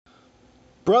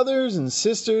Brothers and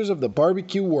sisters of the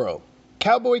barbecue world,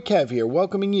 Cowboy Kev here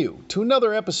welcoming you to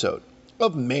another episode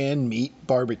of Man Meat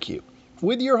Barbecue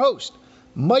with your host,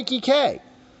 Mikey K.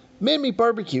 Man Meat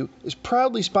Barbecue is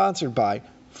proudly sponsored by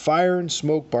Fire and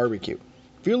Smoke Barbecue.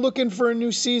 If you're looking for a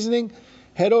new seasoning,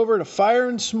 head over to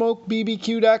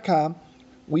fireandsmokebbq.com.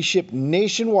 We ship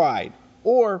nationwide,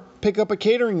 or pick up a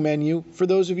catering menu for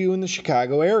those of you in the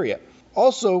Chicago area.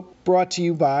 Also brought to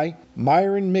you by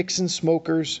Myron Mix and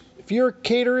Smokers. If you're a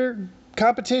caterer,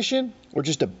 competition, or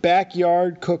just a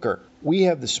backyard cooker, we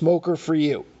have the smoker for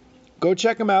you. Go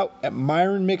check them out at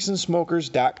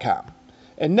myronmixandsmokers.com.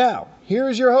 And now, here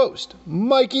is your host,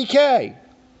 Mikey K.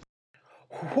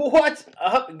 What's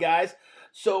up, guys?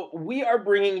 So we are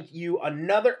bringing you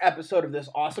another episode of this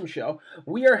awesome show.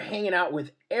 We are hanging out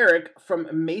with Eric from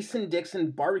Mason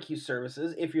Dixon Barbecue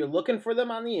Services. If you're looking for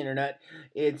them on the internet,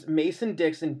 it's Mason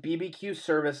Dixon BBQ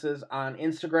Services on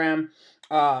Instagram.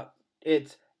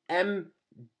 It's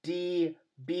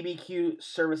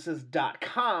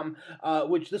mdbbqservices.com,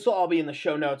 which this will all be in the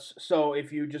show notes. So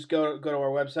if you just go to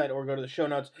our website or go to the show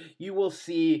notes, you will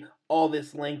see all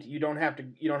this linked. You don't have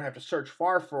to search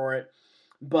far for it.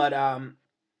 But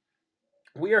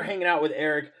we are hanging out with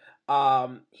Eric.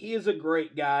 He is a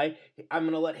great guy. I'm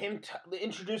going to let him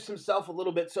introduce himself a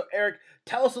little bit. So Eric,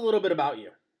 tell us a little bit about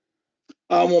you.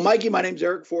 Well, Mikey, my name's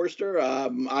Eric Forster.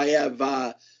 I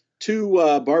have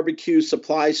two barbecue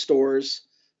supply stores.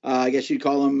 I guess you'd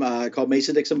call them called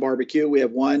Mason Dixon Barbecue. We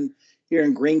have one here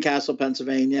in Greencastle,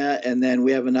 Pennsylvania, and then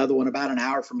we have another one about an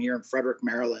hour from here in Frederick,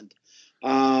 Maryland.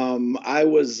 I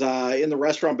was in the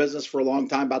restaurant business for a long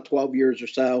time, about 12 years or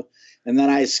so, and then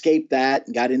I escaped that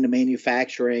and got into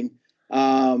manufacturing.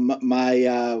 One of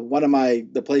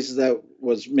the places that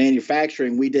was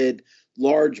manufacturing, we did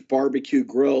large barbecue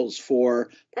grills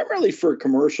primarily for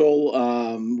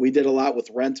commercial. We did a lot with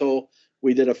rental.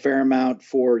 We did a fair amount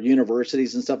for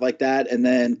universities and stuff like that. And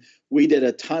then we did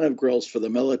a ton of grills for the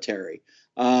military.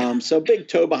 So big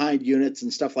toe behind units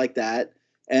and stuff like that.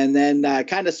 And then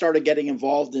kind of started getting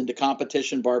involved into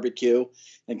competition barbecue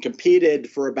and competed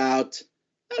for about,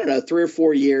 3 or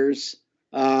 4 years.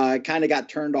 Kind of got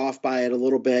turned off by it a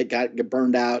little bit, got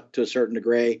burned out to a certain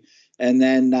degree. And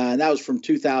then that was from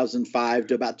 2005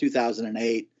 to about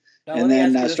 2008. Now, and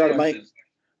then started my...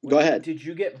 Go ahead. Did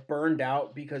you get burned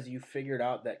out because you figured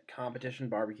out that competition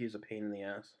barbecue is a pain in the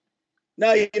ass?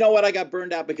 No, you know what? I got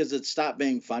burned out because it stopped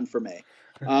being fun for me.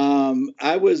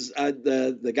 I was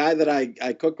the guy that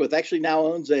I cooked with actually now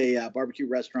owns a barbecue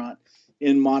restaurant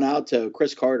in Mont Alto,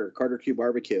 Chris Carter Q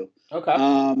Barbecue.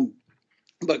 Okay.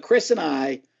 But Chris and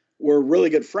I were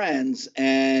really good friends,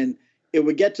 and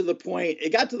it got to the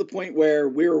point where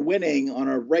we were winning on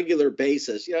a regular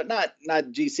basis, not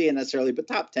GC necessarily, but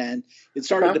top 10. It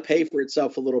started to pay for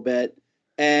itself a little bit.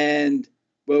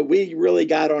 But we really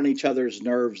got on each other's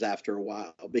nerves after a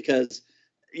while because,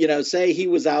 say he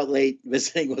was out late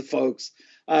visiting with folks,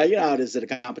 how it is at a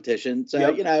competition. So,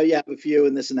 yep. You have a few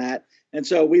and this and that. And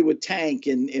so we would tank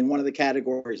in one of the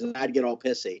categories and I'd get all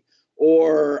pissy.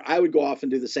 Or I would go off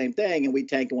and do the same thing and we'd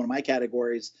tank in one of my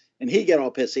categories and he'd get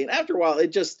all pissy. And after a while, it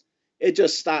just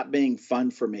stopped being fun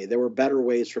for me. There were better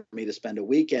ways for me to spend a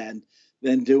weekend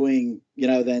than doing,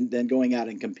 than going out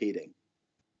and competing.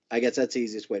 I guess that's the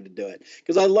easiest way to do it.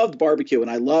 Because I loved barbecue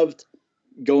and I loved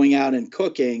going out and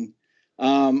cooking.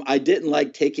 I didn't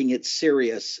like taking it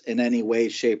serious in any way,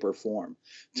 shape, or form.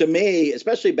 To me,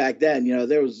 especially back then,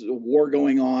 there was a war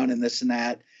going on and this and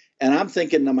that. And I'm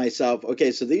thinking to myself,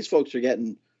 okay, so these folks are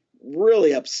getting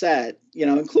really upset,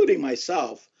 including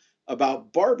myself,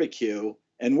 about barbecue.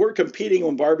 And we're competing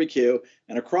on barbecue.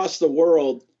 And across the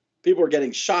world, people are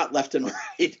getting shot left and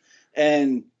right.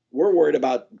 And we're worried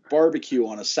about barbecue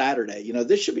on a Saturday.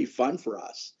 This should be fun for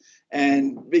us.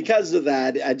 And because of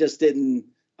that, I just didn't,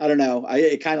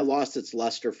 it kind of lost its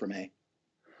luster for me.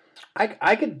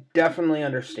 I could definitely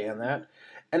understand that.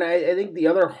 And I think the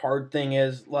other hard thing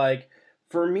is,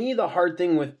 for me, the hard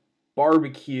thing with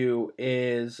barbecue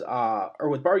is, or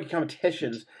with barbecue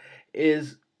competitions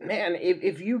is, man,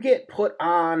 if you get put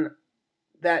on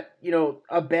that,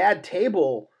 a bad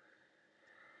table,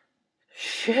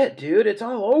 shit, dude, it's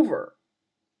all over.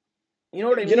 You know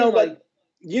what I mean?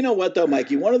 You know what though,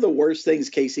 Mikey? One of the worst things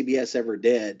KCBS ever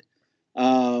did,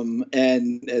 and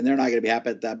they're not going to be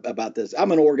happy about this.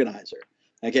 I'm an organizer.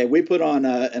 Okay, we put on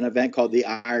an event called the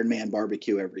Iron Man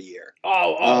Barbecue every year.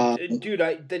 Dude,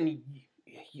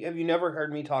 have you never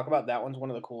heard me talk about that one's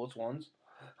one of the coolest ones?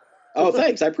 Oh,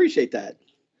 thanks. I appreciate that.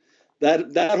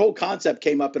 That whole concept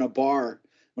came up in a bar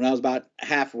when I was about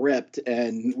half ripped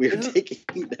and we were taking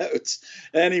notes.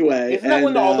 Anyway. Isn't that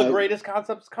when all the greatest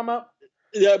concepts come up?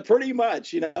 Yeah, pretty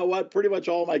much. You know what? Pretty much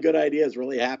all my good ideas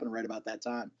really happened right about that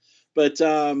time. But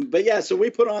yeah, so we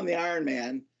put on the Iron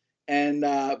Man, and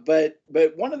but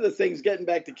one of the things, getting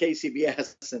back to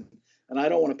KCBS, and I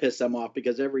don't want to piss them off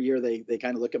because every year they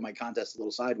kind of look at my contest a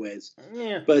little sideways.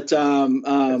 Yeah. But Piss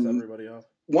everybody off.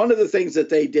 one of the things that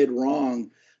they did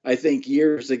wrong, I think,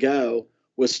 years ago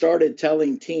was started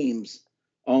telling teams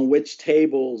on which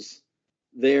tables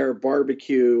their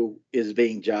barbecue is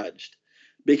being judged.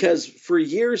 Because for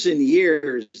years and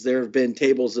years, there have been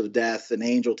tables of death and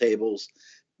angel tables,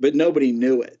 but nobody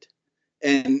knew it.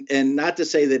 And not to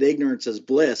say that ignorance is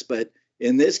bliss, but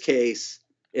in this case,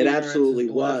 it Ignorance absolutely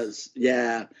is bliss. was.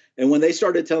 Yeah. And when they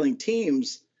started telling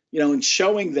teams, and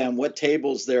showing them what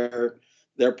tables their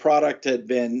product had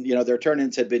been, their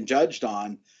turn-ins had been judged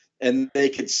on, and they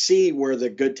could see where the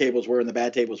good tables were and the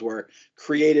bad tables were,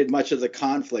 created much of the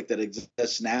conflict that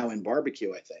exists now in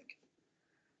barbecue, I think.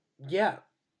 Yeah.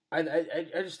 I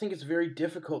just think it's very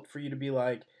difficult for you to be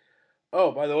like,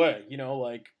 oh, by the way,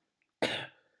 like,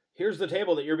 here's the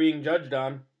table that you're being judged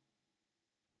on.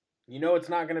 It's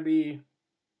not going to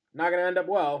end up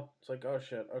well. It's like, oh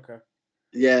shit, okay.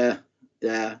 Yeah,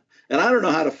 yeah. And I don't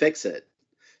know how to fix it.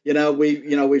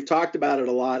 We've talked about it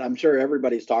a lot. I'm sure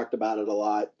everybody's talked about it a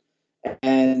lot.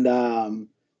 And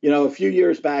a few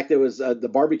years back there was the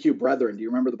Barbecue Brethren. Do you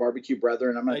remember the Barbecue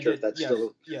Brethren? I'm not sure if that's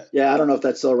still. Yeah. Yeah, I don't know if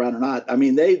that's still around or not. I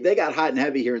mean, they got hot and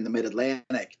heavy here in the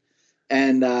Mid-Atlantic,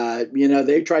 and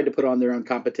they tried to put on their own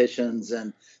competitions,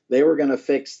 and they were going to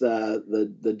fix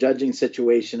the judging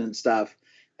situation and stuff,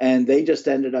 and they just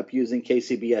ended up using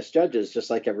KCBS judges just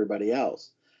like everybody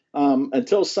else.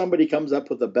 Until somebody comes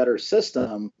up with a better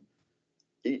system,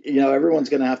 everyone's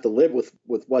going to have to live with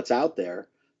what's out there.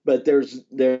 But there's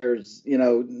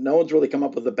no one's really come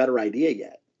up with a better idea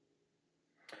yet.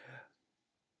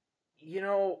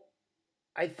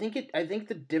 I think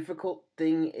the difficult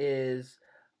thing is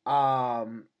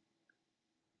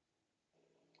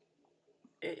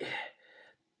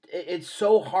it's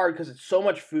so hard because it's so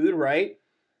much food, right?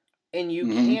 And you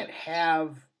can't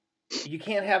have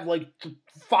like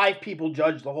 5 people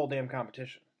judge the whole damn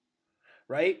competition,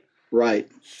 right? Right.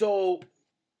 So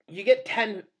you get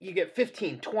 10, you get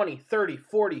 15, 20, 30,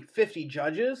 40, 50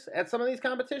 judges at some of these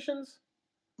competitions.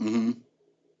 Mm-hmm.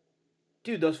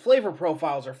 Dude, those flavor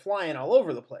profiles are flying all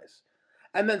over the place.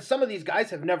 And then some of these guys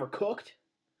have never cooked.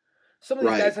 Some of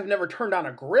these guys have never turned on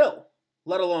a grill,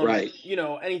 let alone,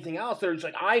 anything else. They're just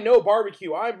like, I know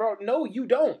barbecue. No, you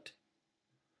don't.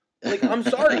 Like, I'm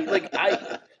sorry. Like,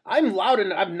 I'm loud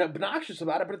and I'm obnoxious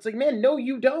about it, but it's like, man, no,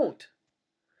 you don't.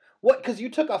 What, because you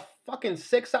took a fucking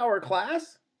 6-hour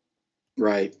class?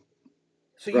 Right.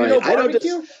 So you know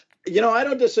barbecue? I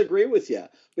don't disagree with you.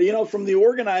 But, from the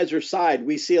organizer side,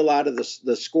 we see a lot of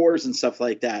the scores and stuff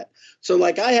like that. So,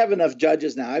 like, I have enough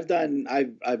judges now.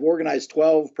 I've organized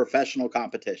 12 professional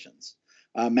competitions.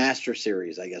 Master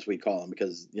series, I guess we call them,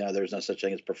 because there's no such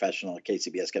thing as professional.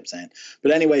 KCBS kept saying,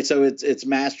 but anyway, so it's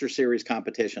master series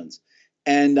competitions,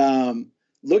 and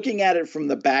looking at it from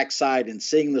the backside and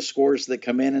seeing the scores that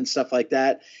come in and stuff like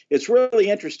that, it's really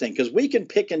interesting because we can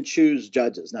pick and choose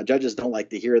judges. Now, judges don't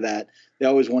like to hear that. They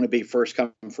always want to be first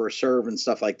come, first serve and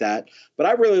stuff like that. But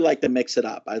I really like to mix it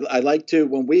up. I like to,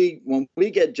 when we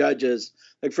get judges,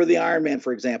 like for the Ironman,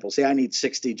 for example, say I need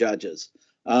 60 judges.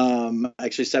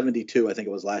 Actually 72, I think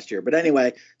it was last year. But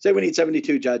anyway, say we need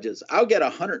 72 judges. I'll get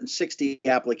 160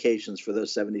 applications for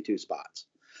those 72 spots.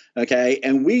 Okay.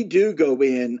 And I do go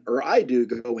in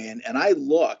and I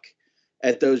look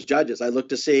at those judges. I look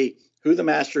to see who the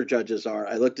master judges are.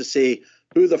 I look to see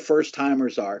who the first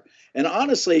timers are. And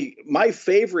honestly, my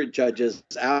favorite judges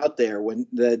out there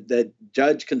that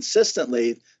judge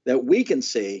consistently that we can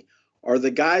see are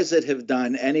the guys that have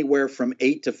done anywhere from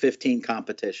 8 to 15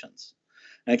 competitions.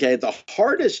 Okay, the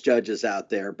hardest judges out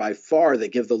there by far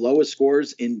that give the lowest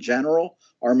scores in general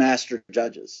are master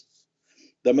judges.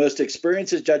 The most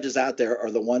experienced judges out there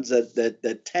are the ones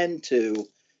that tend to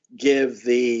give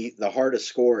the hardest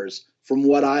scores from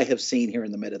what I have seen here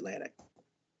in the Mid-Atlantic.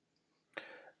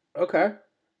 Okay.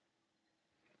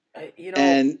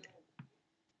 And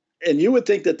you would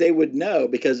think that they would know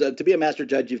because to be a master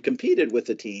judge, you've competed with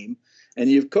a team and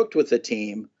you've cooked with a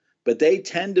team, but they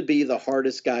tend to be the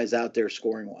hardest guys out there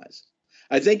scoring wise.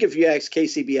 I think if you ask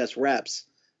KCBS reps,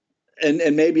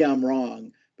 and maybe I'm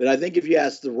wrong, but I think if you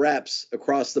ask the reps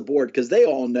across the board, because they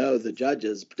all know the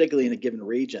judges, particularly in a given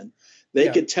region, they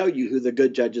could tell you who the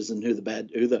good judges and who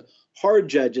the hard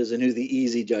judges and who the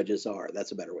easy judges are.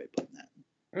 That's a better way of putting that.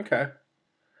 Okay.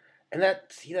 And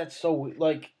that's so,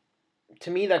 like, to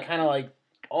me, that kind of, like,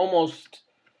 almost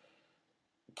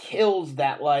kills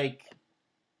that, like,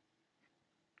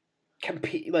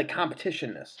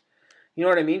 competitionness. You know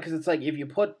what I mean? Because it's like if you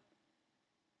put,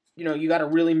 you got to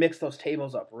really mix those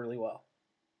tables up really well.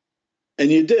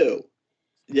 And you do.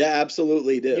 Yeah,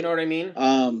 absolutely do. You know what I mean?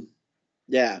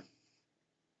 Yeah.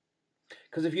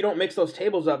 Because if you don't mix those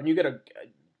tables up and you get a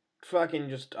fucking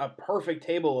just a perfect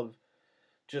table of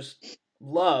just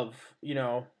love,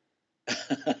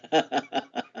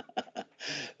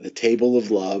 The table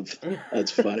of love.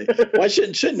 That's funny. Why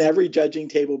shouldn't every judging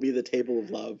table be the table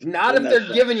of love? Not if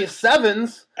they're giving you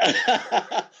 7s.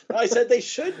 No, I said they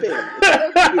should be.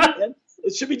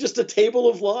 It should be just a table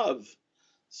of love.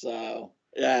 So,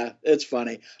 yeah, it's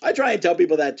funny. I try and tell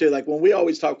people that too. Like when we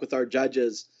always talk with our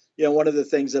judges, one of the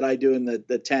things that I do in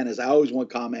the 10 is I always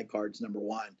want comment cards, number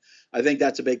one. I think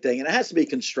that's a big thing. And it has to be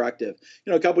constructive.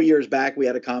 A couple years back, we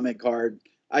had a comment card.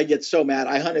 I get so mad.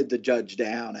 I hunted the judge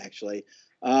down, actually.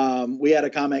 We had a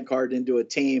comment card into a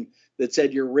team that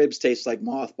said your ribs taste like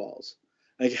mothballs.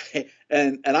 Okay.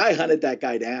 And I hunted that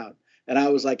guy down. And I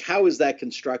was like, how is that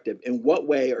constructive? In what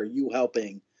way are you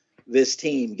helping this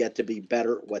team get to be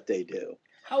better at what they do?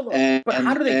 How do they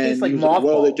taste like mothballs?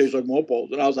 Well, they taste like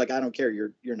mothballs. And I was like, I don't care.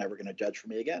 You're never going to judge for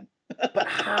me again. But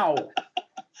how?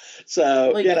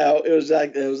 So, it was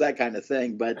that kind of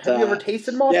thing. But have you ever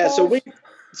tasted mothballs? Yeah,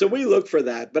 so we look for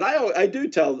that. But I do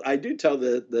tell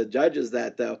the judges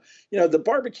that, though, the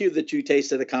barbecue that you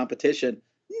taste at a competition,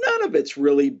 none of it's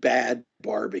really bad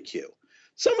barbecue.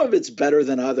 Some of it's better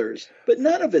than others, but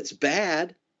none of it's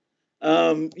bad.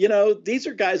 These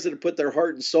are guys that have put their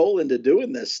heart and soul into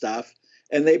doing this stuff,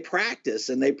 and they practice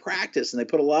and they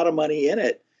put a lot of money in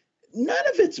it. None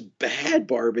of it's bad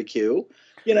barbecue,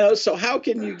 so how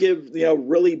can you give,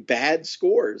 really bad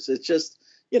scores? It's just,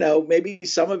 maybe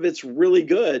some of it's really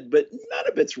good, but none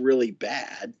of it's really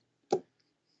bad.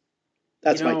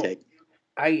 That's my take.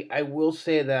 I will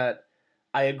say that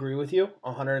I agree with you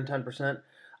 110%.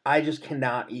 I just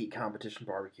cannot eat competition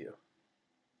barbecue.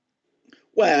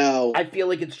 Well, I feel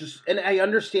like it's just, and I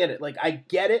understand it. Like, I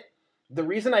get it. The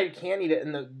reason I can't eat it,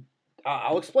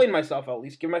 I'll explain myself. I'll at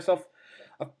least give myself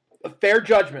a fair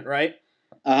judgment, right?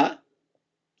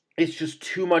 It's just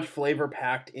too much flavor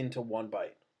packed into one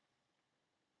bite.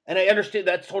 And I understand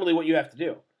that's totally what you have to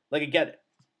do. Like, I get it.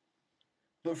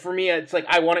 But for me, it's like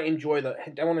I want to enjoy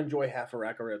half a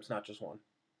rack of ribs, not just one.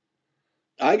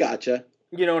 I gotcha.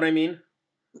 You know what I mean?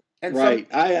 And right.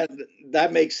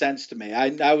 That makes sense to me. I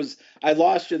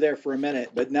lost you there for a minute,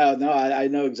 but no, I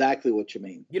know exactly what you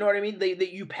mean. You know what I mean?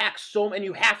 You pack and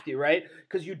you have to, right?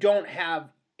 Because you don't have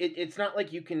it. It's not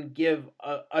like you can give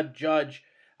a judge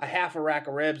a half a rack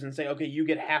of ribs and say, okay, you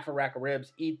get half a rack of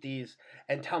ribs, eat these,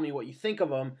 and tell me what you think of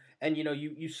them. And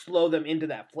you slow them into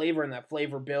that flavor, and that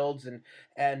flavor builds, and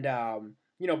by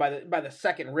the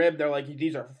second rib, they're like,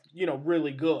 these are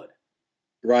really good.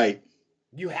 Right.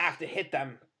 You have to hit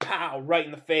them, pow, right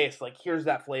in the face. Like, here's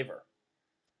that flavor.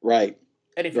 Right.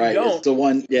 And if you don't, it's the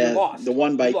one, you're lost. The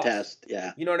one bite test.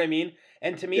 Yeah. You know what I mean?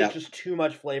 And to me, it's just too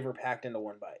much flavor packed into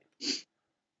one bite.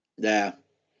 Yeah.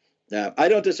 Yeah. I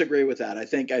don't disagree with that. I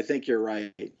think you're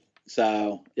right.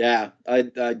 So yeah,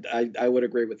 I would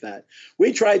agree with that.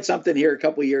 We tried something here a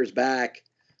couple of years back.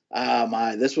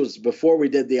 This was before we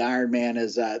did the Ironman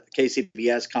as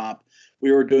KCBS comp.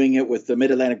 We were doing it with the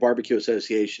Mid-Atlantic Barbecue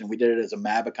Association. We did it as a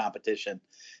MABA competition.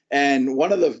 And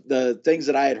one of the things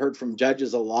that I had heard from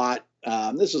judges a lot,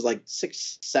 this was like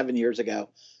 6-7 years ago.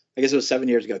 I guess it was 7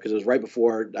 years ago because it was right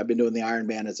before. I've been doing the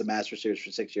Ironman as a Master Series for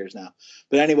 6 years now.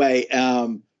 But anyway,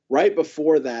 right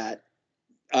before that,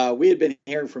 we had been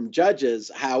hearing from judges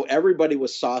how everybody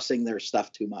was saucing their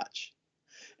stuff too much.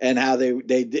 And how they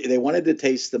wanted to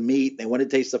taste the meat, they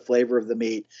wanted to taste the flavor of the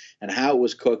meat and how it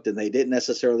was cooked, and they didn't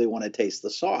necessarily want to taste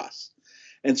the sauce.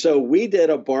 And so we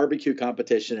did a barbecue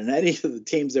competition, and any of the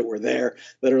teams that were there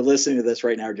that are listening to this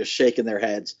right now are just shaking their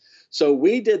heads. So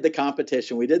we did the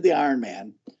competition, we did the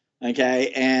Ironman,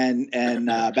 okay, and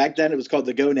back then it was called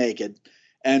the Go Naked,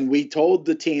 and we told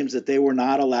the teams that they were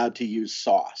not allowed to use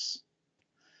sauce,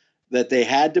 that they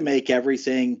had to make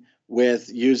everything with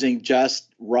using just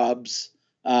rubs.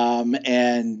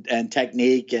 And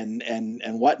technique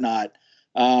and whatnot,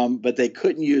 but they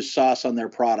couldn't use sauce on their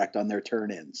product, on their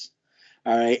turn-ins.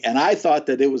 All right, and I thought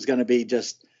that it was going to be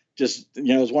just it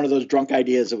was one of those drunk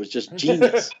ideas. It was just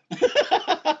genius.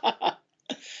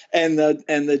 and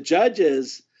the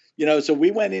judges, so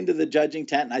we went into the judging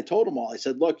tent, and I told them all. I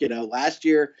said, look, last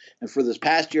year and for this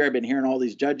past year, I've been hearing all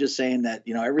these judges saying that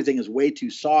everything is way too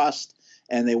sauced.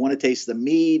 And they want to taste the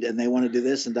meat, and they want to do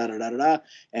this and da-da-da-da-da.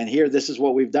 And here, this is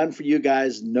what we've done for you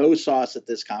guys. No sauce at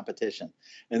this competition.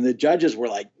 And the judges were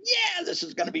like, yeah, this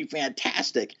is going to be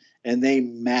fantastic. And they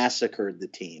massacred the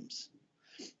teams.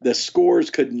 The scores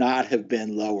could not have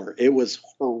been lower. It was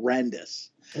horrendous.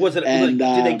 Was it And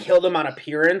like, did they kill them on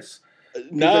appearance?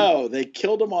 No, they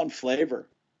killed them on flavor.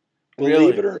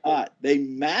 Believe it or not, they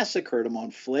massacred them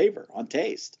on flavor, on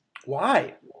taste.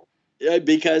 Why?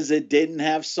 Because it didn't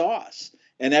have sauce.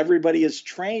 And everybody is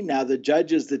trained now, the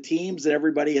judges, the teams, and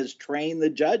everybody has trained the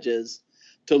judges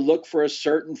to look for a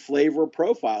certain flavor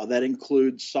profile that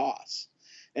includes sauce.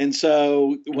 And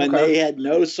so when they had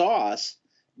no sauce,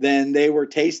 then they were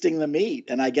tasting the meat.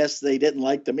 And I guess they didn't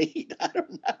like the meat. I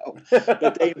don't know.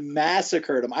 But they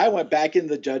massacred them. I went back in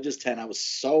the judges' tent. I was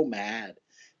so mad.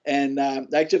 And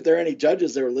actually, if there are any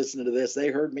judges that were listening to this, they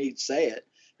heard me say it.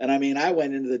 And I mean, I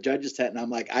went into the judges' tent and I'm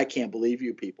like, I can't believe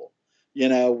you people. You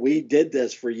know, we did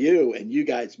this for you and you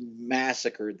guys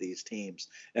massacred these teams.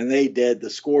 And they did. The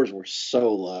scores were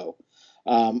so low.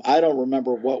 I don't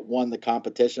remember what won the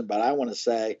competition, but I want to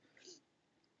say,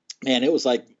 man, it was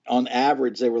like on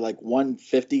average, they were like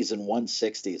 150s and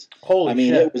 160s. Holy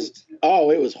shit.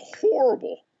 It was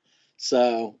horrible.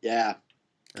 So, yeah.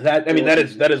 That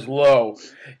is low.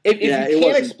 If you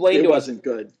can't explain to us, it wasn't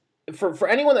good. For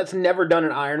anyone that's never done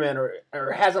an Ironman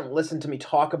or hasn't listened to me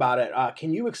talk about it,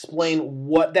 can you explain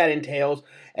what that entails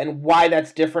and why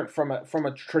that's different from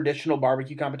a traditional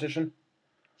barbecue competition?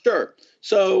 Sure.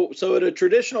 So at a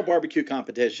traditional barbecue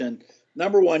competition,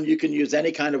 number one, you can use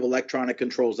any kind of electronic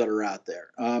controls that are out there.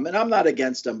 And I'm not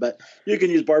against them, but you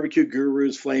can use Barbecue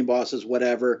Gurus, Flame Bosses,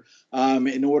 whatever,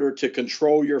 in order to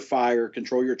control your fire,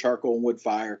 control your charcoal and wood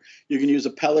fire. You can use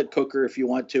a pellet cooker if you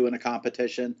want to in a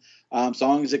competition, so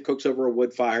long as it cooks over a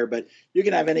wood fire. But you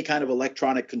can have any kind of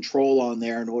electronic control on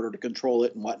there in order to control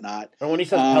it and whatnot. And when he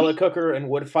says pellet cooker and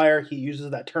wood fire, he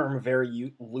uses that term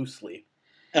very loosely.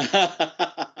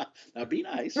 Now be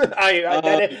nice.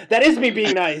 That is me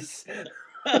being nice.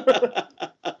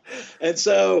 And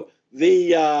so so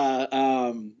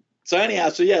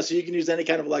you can use any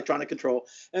kind of electronic control.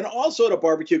 And also at a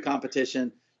barbecue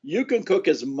competition, you can cook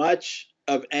as much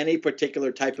of any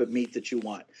particular type of meat that you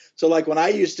want. So like when I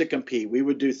used to compete, we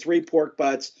would do 3 pork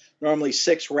butts, normally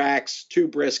 6 racks, 2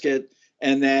 brisket,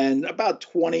 and then about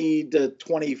 20 to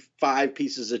 25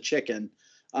 pieces of chicken.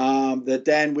 That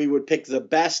then we would pick the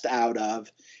best out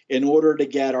of in order to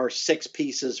get our 6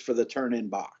 pieces for the turn-in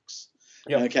box.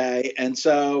 Yep. Okay. And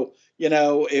so,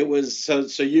 it was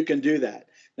so you can do that.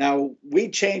 Now we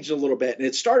changed a little bit and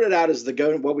it started out as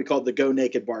what we called the Go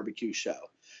Naked Barbecue Show.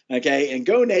 Okay. And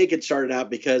Go Naked started out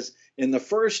because in the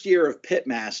first year of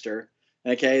Pitmaster,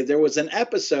 okay, there was an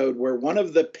episode where one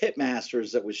of the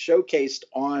pitmasters that was showcased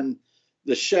on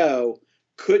the show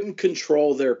couldn't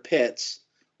control their pits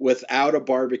without a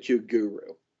barbecue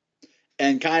guru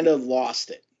and kind of lost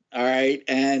it. All right.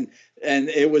 And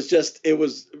it was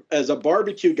as a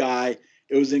barbecue guy,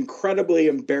 it was incredibly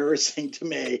embarrassing to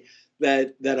me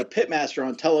that a pitmaster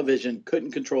on television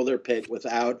couldn't control their pit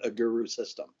without a guru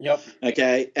system. Yep.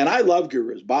 Okay. And I love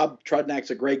gurus. Bob Trudnack's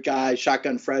a great guy.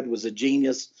 Shotgun Fred was a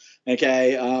genius.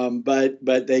 Okay. But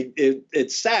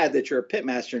it's sad that you're a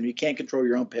pitmaster and you can't control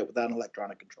your own pit without an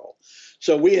electronic control.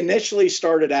 So we initially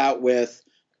started out with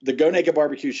the Go Naked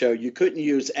Barbecue Show. You couldn't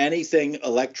use anything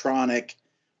electronic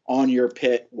on your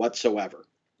pit whatsoever.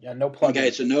 Yeah, no plug-in.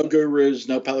 Okay, so no gurus,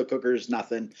 no pellet cookers,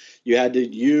 nothing. You had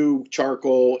to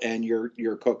charcoal and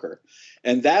your cooker.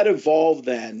 And that evolved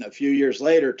then a few years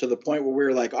later to the point where we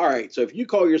were like, all right, so if you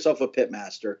call yourself a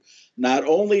pitmaster, not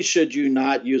only should you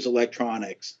not use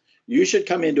electronics, you should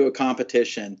come into a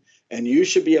competition and you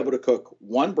should be able to cook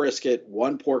 1 brisket,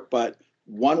 1 pork butt,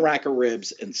 1 rack of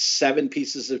ribs, and 7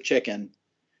 pieces of chicken.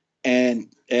 And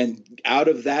out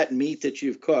of that meat that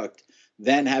you've cooked,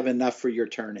 then have enough for your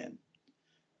turn-in.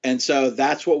 And so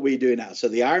that's what we do now. So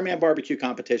the Ironman barbecue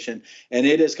competition, and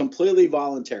it is completely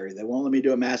voluntary. They won't let me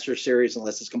do a master series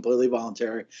unless it's completely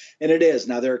voluntary. And it is.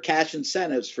 Now, there are cash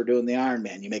incentives for doing the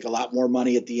Ironman. You make a lot more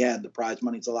money at the end. The prize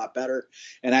money's a lot better.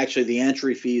 And actually, the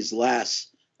entry fee is less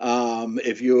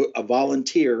if you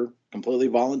completely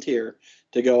volunteer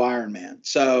to go Ironman.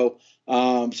 So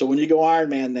when you go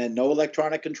Ironman, then no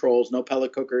electronic controls, no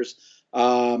pellet cookers,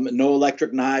 no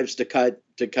electric knives to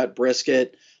cut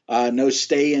brisket, no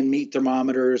stay-in meat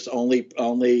thermometers, only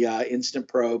instant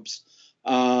probes,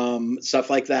 stuff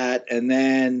like that. And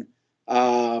then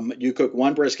you cook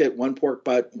 1 brisket, 1 pork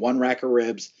butt, 1 rack of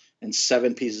ribs, and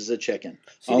 7 pieces of chicken.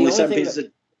 Only 7 pieces.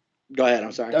 Go ahead.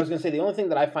 I'm sorry. I was going to say the only thing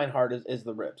that I find hard is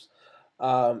the ribs.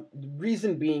 The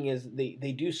reason being is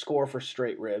they do score for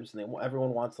straight ribs, and everyone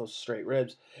wants those straight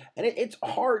ribs, and it's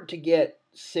hard to get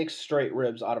 6 straight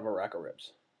ribs out of a rack of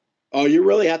ribs. Oh, you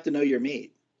really have to know your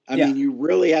meat. I mean, you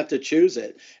really have to choose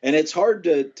it, and it's hard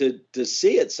to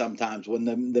see it sometimes when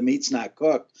the meat's not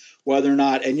cooked, whether or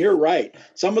not. And you're right,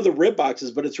 some of the rib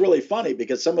boxes, but it's really funny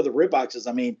because some of the rib boxes,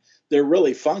 I mean, they're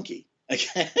really funky.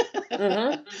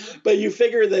 But you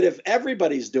figure that if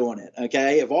everybody's doing it,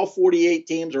 okay, if all 48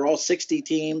 teams or all 60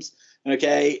 teams,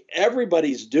 okay,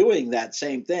 everybody's doing that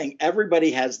same thing,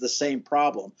 everybody has the same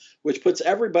problem, which puts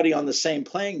everybody on the same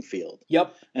playing field.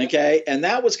 Yep. Okay. And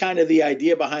that was kind of the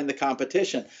idea behind the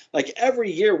competition. Like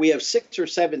every year we have 6 or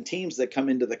 7 teams that come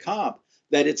into the comp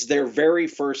that it's their very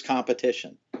first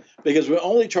competition because we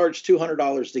only charge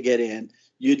 $200 to get in.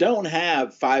 You don't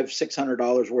have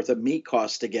 $500-$600 worth of meat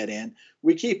costs to get in.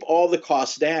 We keep all the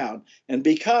costs down. And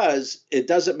because it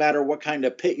doesn't matter what kind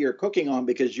of pit you're cooking on,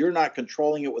 because you're not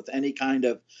controlling it with any kind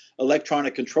of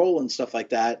electronic control and stuff like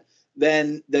that,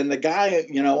 then the guy,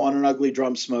 on an ugly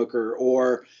drum smoker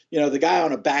or, the guy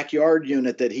on a backyard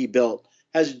unit that he built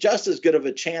has just as good of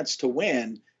a chance to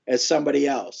win as somebody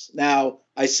else. Now,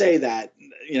 I say that,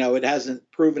 it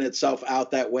hasn't proven itself out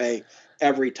that way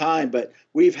every time, but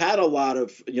we've had a lot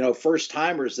of, first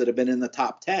timers that have been in the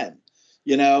top 10,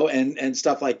 and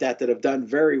stuff like that have done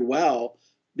very well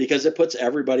because it puts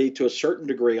everybody to a certain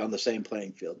degree on the same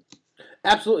playing field.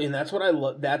 Absolutely, and that's what I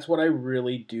love. That's what I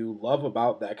really do love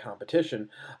about that competition.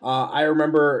 I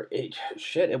remember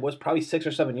it was probably 6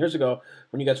 or 7 years ago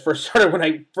when you guys first started. When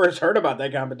I first heard about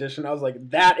that competition, I was like,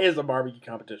 "That is a barbecue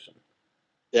competition."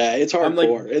 Yeah, it's hardcore. I'm like,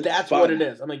 it's that's fun. what it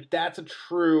is. I'm like, that's a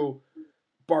true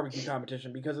barbecue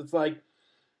competition because it's like,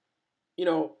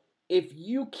 if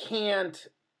you can't,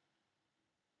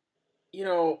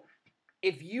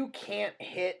 if you can't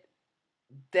hit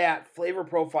that flavor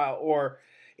profile, or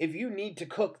if you need to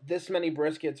cook this many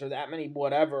briskets or that many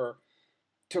whatever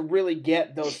to really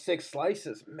get those 6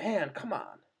 slices, man, come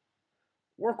on,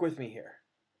 work with me here.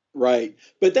 Right,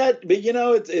 but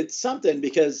it's something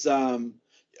because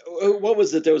what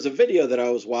was it? There was a video that I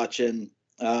was watching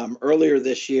earlier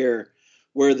this year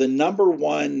where the number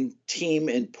 1 team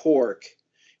in pork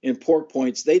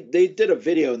points, they did a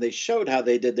video and they showed how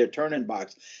they did their turn-in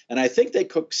box, and I think they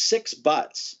cooked 6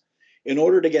 butts in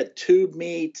order to get tube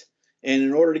meat and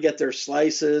in order to get their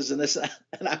slices and this,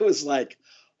 and I was like,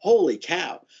 holy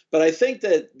cow. But I think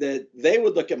that they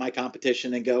would look at my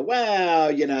competition and go,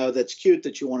 well, that's cute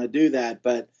that you want to do that,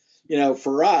 but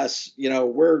for us,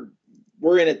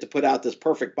 we're in it to put out this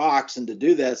perfect box, and to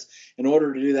do this, in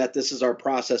order to do that, this is our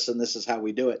process and this is how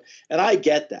we do it. And I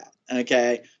get that.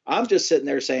 Okay. I'm just sitting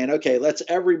there saying, okay, let's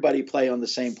everybody play on the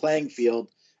same playing field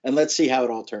and let's see how it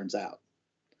all turns out.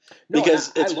 No,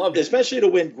 because I love it. Especially to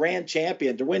win grand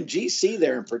champion, to win GC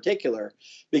there in particular,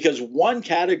 because one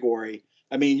category,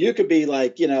 I mean, you could be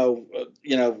like,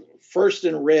 first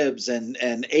in ribs and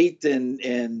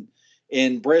 8th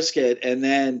in brisket, and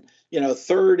then,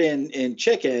 3rd in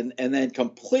chicken, and then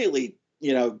completely,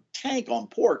 tank on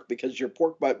pork because your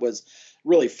pork butt was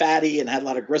really fatty and had a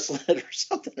lot of gristle in it or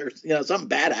something, or, something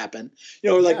bad happened,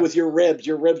 like with your ribs,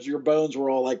 your bones were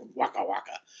all like waka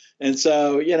waka. And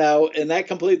so, and that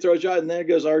completely throws you out, and there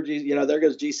goes RG, there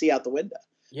goes GC out the window.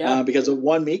 Yeah. Because of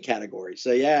one meat category.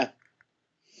 So, yeah.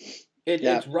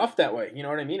 It's rough that way. You know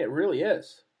what I mean? It really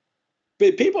is.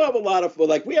 But people have a lot of,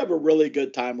 we have a really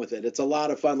good time with it. It's a lot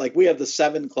of fun. Like, we have the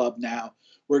 7 Club now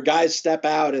where guys step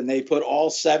out and they put all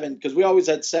 7, because we always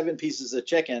had 7 pieces of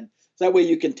chicken. So that way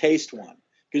you can taste one.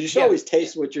 Because you should always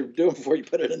taste what you're doing before you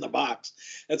put it in the box.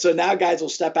 And so now guys will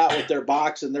step out with their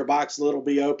box, and their box lid will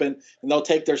be open, and they'll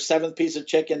take their 7th piece of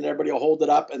chicken, and everybody will hold it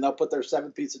up, and they'll put their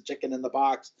 7th piece of chicken in the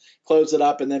box, close it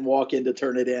up, and then walk in to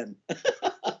turn it in.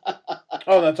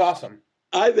 Oh, that's awesome.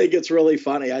 I think it's really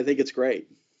funny. I think it's great.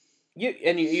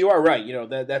 You are right.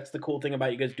 That's the cool thing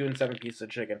about you guys doing 7 pieces of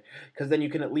chicken, because then you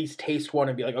can at least taste one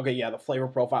and be like, okay, yeah, the flavor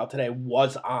profile today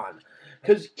was on.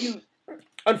 Because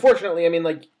unfortunately, I mean,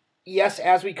 like, yes,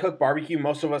 as we cook barbecue,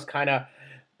 most of us kind of,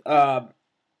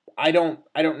 I don't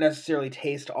necessarily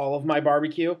taste all of my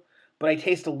barbecue, but I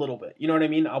taste a little bit. You know what I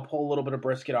mean? I'll pull a little bit of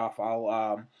brisket off.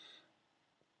 I'll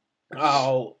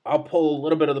pull a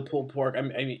little bit of the pulled pork. I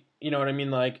mean, you know what I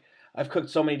mean? Like, I've cooked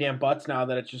so many damn butts now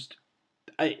that it's just,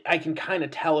 I can kind of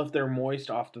tell if they're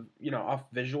moist off off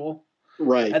visual.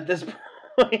 Right. At this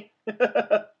point.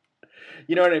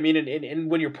 You know what I mean? And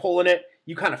when you're pulling it,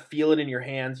 you kind of feel it in your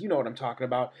hands. You know what I'm talking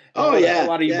about. A lot of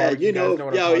you barbecue guys know what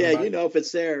I'm talking about. You know if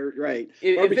it's there, right.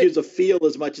 Barbecue's a feel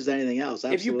as much as anything else.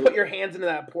 Absolutely. If you put your hands into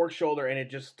that pork shoulder and it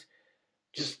just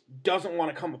doesn't want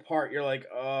to come apart, you're like,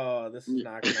 oh, this is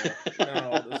not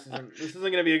gonna this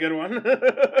isn't gonna be a good one.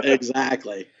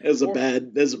 Exactly. It's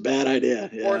a bad idea.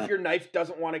 Yeah. Or if your knife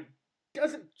doesn't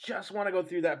just want to go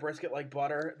through that brisket like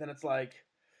butter, then it's like,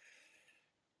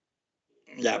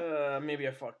 Yeah. Maybe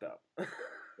I fucked up.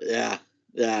 Yeah.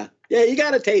 Yeah. Yeah. You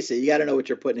got to taste it. You got to know what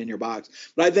you're putting in your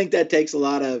box. But I think that takes a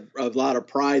lot of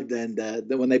pride then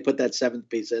when they put that seventh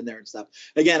piece in there and stuff.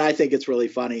 Again, I think it's really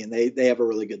funny and they have a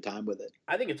really good time with it.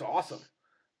 I think it's awesome.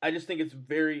 I just think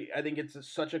I think it's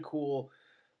such a cool,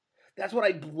 that's what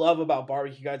I love about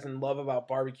barbecue guys and love about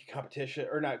barbecue competition,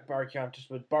 or not barbecue competition,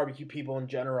 but barbecue people in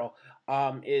general,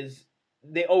 is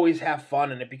they always have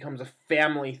fun and it becomes a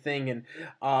family thing. And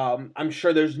I'm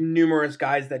sure there's numerous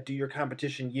guys that do your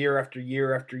competition year after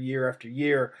year after year after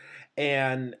year.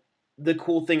 And the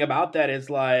cool thing about that is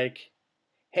like,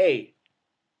 hey,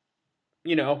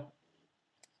 you know,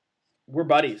 we're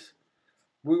buddies.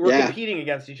 We're competing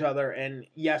against each other. And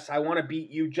yes, I want to beat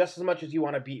you just as much as you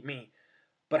want to beat me.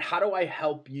 But how do I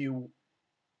help you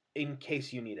in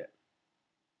case you need it?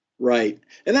 Right.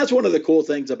 And that's one of the cool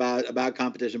things about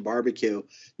competition barbecue,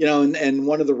 and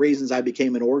one of the reasons I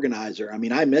became an organizer. I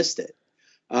mean, I missed it.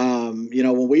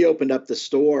 When we opened up the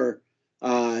store,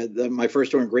 my first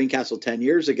store in Greencastle 10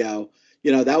 years ago,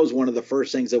 that was one of the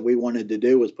first things that we wanted to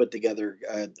do was put together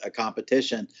a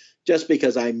competition just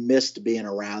because I missed being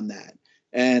around that.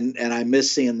 And I miss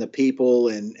seeing the people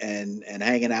and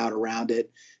hanging out around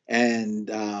it. And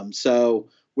so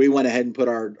we went ahead and put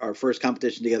our first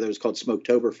competition together. It was called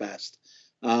Smoketoberfest.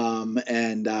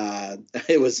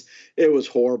 It was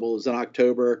horrible. It was in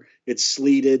October. It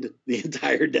sleeted the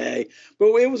entire day, but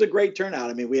it was a great turnout.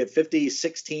 I mean, we had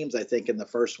 56 teams, I think, in the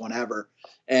first one ever.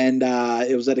 And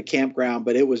it was at a campground,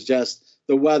 but it was just,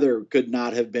 the weather could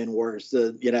not have been worse.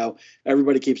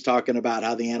 Everybody keeps talking about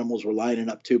how the animals were lining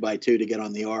up 2 by 2 to get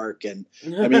on the ark. And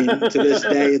I mean, to this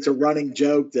day, it's a running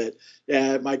joke that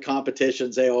my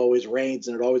competitions, they always rains,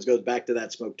 and it always goes back to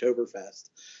that Smoketoberfest.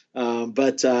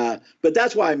 But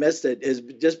that's why I missed it, is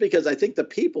just because I think the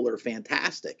people are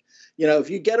fantastic. If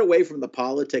you get away from the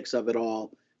politics of it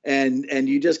all and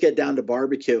you just get down to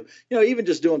barbecue, even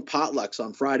just doing potlucks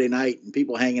on Friday night and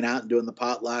people hanging out and doing the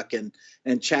potluck and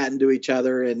chatting to each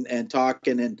other and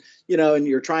talking and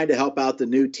you're trying to help out the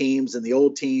new teams and the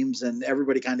old teams and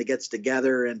everybody kind of gets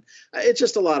together and it's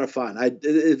just a lot of fun.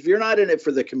 If you're not in it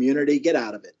for the community, get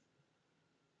out of it.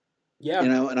 Yeah.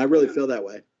 And I really feel that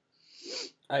way.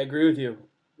 I agree with you.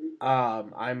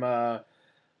 I'm a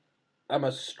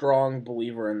strong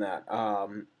believer in that.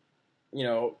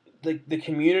 The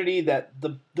community, that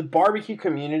the barbecue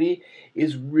community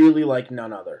is really like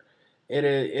none other. It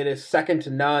is second to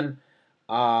none.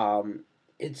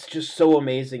 It's just so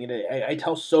amazing, and I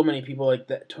tell so many people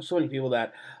that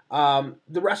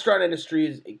the restaurant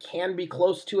industry it can be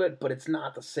close to it, but it's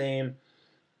not the same.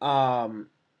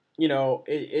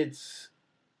 It's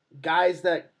guys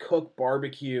that cook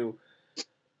barbecue.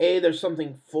 There's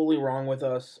something fully wrong with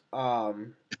us.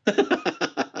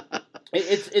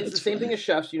 It's the same thing as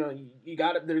chefs.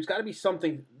 There's got to be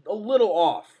something a little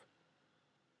off.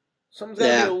 Something's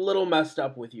got to be a little messed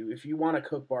up with you if you want to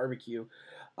cook barbecue.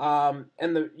 And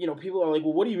people are like,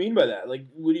 well, what do you mean by that? Like,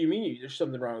 what do you mean there's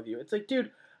something wrong with you? It's like,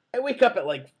 dude, I wake up at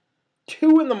like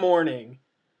 2 a.m.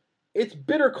 It's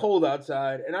bitter cold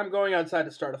outside, and I'm going outside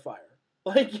to start a fire.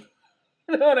 Like, you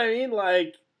know what I mean?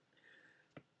 Like,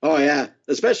 oh yeah,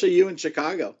 especially you in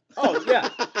Chicago. Oh yeah,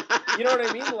 you know what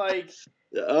I mean? Like,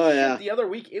 oh yeah. The other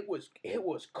week it was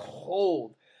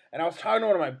cold, and I was talking to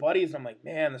one of my buddies, and I'm like,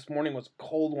 man, this morning was a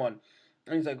cold one.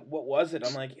 And he's like, what was it?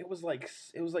 I'm like, it was like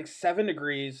 7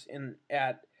 degrees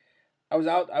I was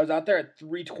out there at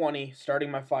 3:20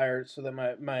 starting my fire so that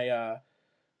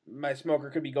my smoker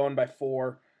could be going by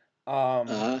 4.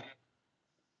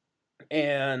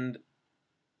 And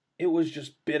it was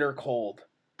just bitter cold.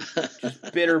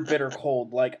 Just bitter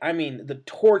cold. Like, I mean, the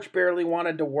torch barely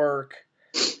wanted to work.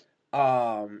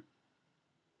 The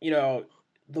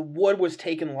wood was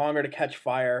taking longer to catch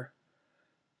fire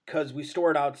because we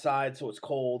store it outside, so it's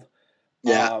cold.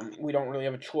 Yeah. We don't really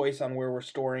have a choice on where we're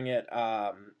storing it.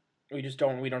 We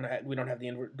don't have the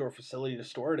indoor facility to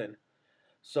store it in.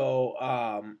 So,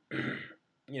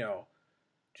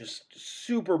 just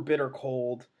super bitter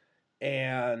cold,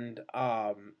 and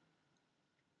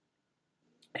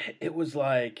it was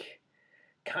like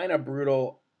kind of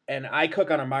brutal. And I cook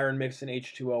on a Myron Mixon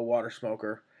H2O water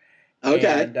smoker.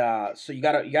 Okay. And so you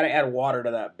gotta add water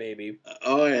to that baby.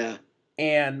 Oh yeah.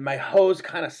 And my hose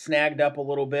kind of snagged up a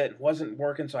little bit, wasn't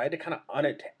working, so I had to kind of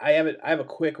I have a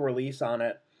quick release on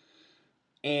it,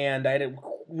 and I had to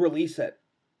release it,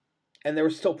 and there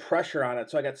was still pressure on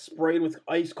it, so I got sprayed with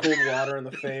ice cold water in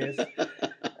the face,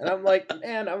 and I'm like,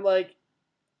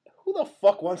 who the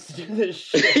fuck wants to do this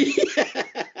shit? Yeah.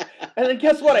 And then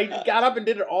guess what? I got up and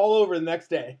did it all over the next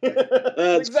day.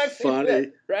 That's funny,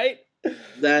 thing, right?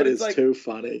 That is like, too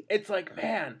funny. It's like,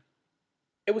 man,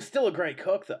 It was still a great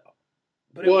cook though.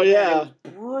 But Well, man, yeah. it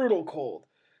was brutal cold.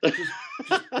 Just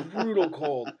brutal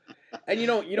cold. And you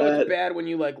know it's bad when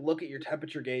you like look at your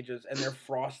temperature gauges and they're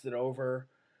frosted over.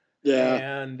 Yeah.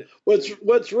 And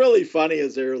what's really funny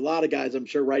is there are a lot of guys I'm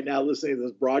sure right now listening to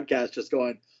this broadcast just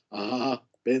going,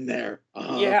 been there.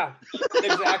 Yeah,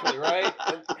 exactly, right?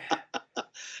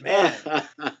 Man,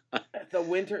 the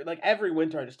winter, like every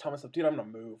winter I just tell myself, dude, I'm gonna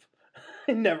move.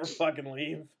 I never fucking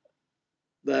leave.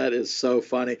 That is so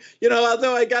funny. You know,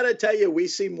 although I got to tell you, we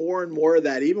see more and more of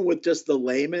that, even with just the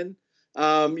layman.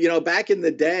 You know, back in the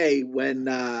day when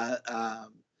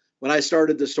I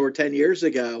started the store 10 years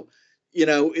ago, you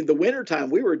know, in the wintertime,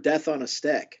 we were death on a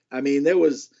stick. I mean, there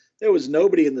was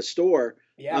nobody in the store.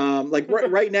 Yeah. Like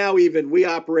right now, even we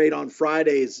operate on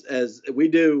Fridays as we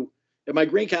do at my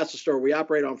Greencastle store. We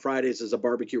operate on Fridays as a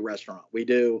barbecue restaurant.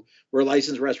 We're a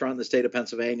licensed restaurant in the state of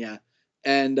Pennsylvania.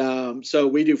 And so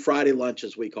we do Friday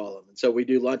lunches, we call them. And so we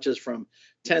do lunches from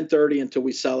 10:30 until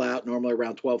we sell out. Normally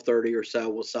around 12:30 or so,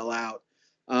 we'll sell out.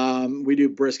 We do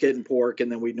brisket and pork,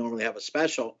 and then we normally have a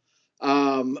special.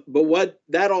 But what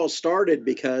that all started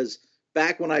because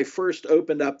back when I first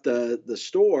opened up the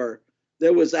store,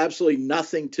 there was absolutely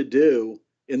nothing to do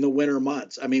in the winter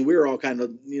months. I mean, we were all kind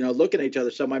of, you know, looking at each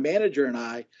other. So my manager and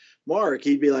I, Mark,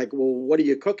 he'd be like, well, what are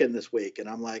you cooking this week? And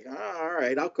I'm like, all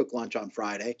right, I'll cook lunch on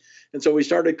Friday. And so we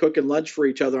started cooking lunch for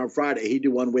each other on Friday. He'd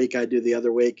do one week, I'd do the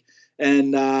other week.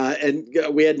 And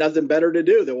we had nothing better to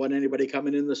do. There wasn't anybody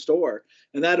coming in the store.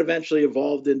 And that eventually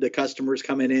evolved into customers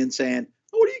coming in saying,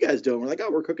 oh, what are you guys doing? We're like, oh,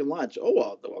 we're cooking lunch. Oh,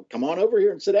 well, come on over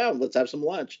here and sit down. Let's have some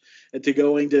lunch. And to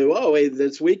going to, oh, hey,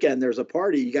 this weekend there's a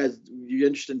party. You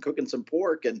interested in cooking some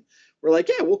pork? And we're like,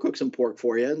 yeah, we'll cook some pork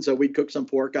for you. And so we'd cook some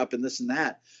pork up and this and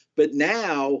that. But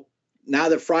now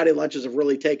that Friday lunches have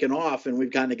really taken off and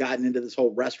we've kind of gotten into this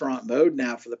whole restaurant mode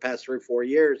now for the past 3 or 4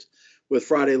 years with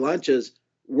Friday lunches,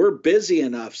 we're busy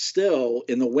enough still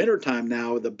in the wintertime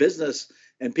now. The business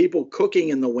and people cooking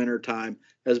in the wintertime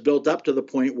has built up to the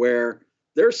point where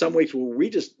there are some weeks where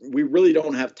we really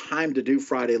don't have time to do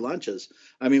Friday lunches.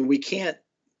 I mean, we can't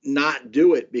not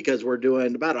do it because we're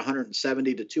doing about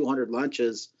 170 to 200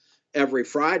 lunches every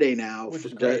Friday now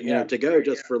to go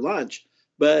just for lunch.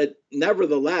 But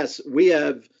nevertheless, we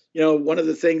have, you know, one of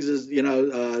the things is, you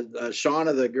know,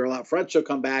 Shauna, the girl out front, she'll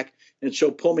come back and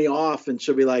she'll pull me off and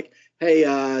she'll be like, hey,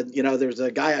 you know, there's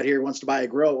a guy out here who wants to buy a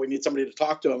grill. We need somebody to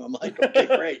talk to him. I'm like, okay,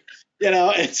 great. You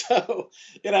know, and so,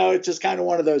 you know, it's just kind of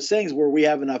one of those things where we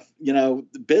have enough, you know,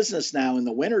 business now in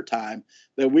the wintertime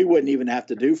that we wouldn't even have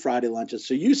to do Friday lunches.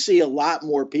 So you see a lot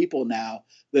more people now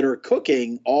that are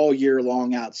cooking all year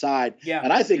long outside. Yeah.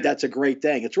 And I think that's a great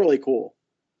thing. It's really cool.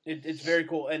 It's very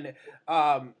cool. And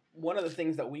one of the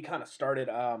things that we kind of started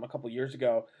a couple years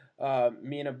ago,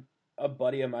 me and a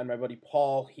buddy of mine, my buddy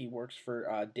Paul, he works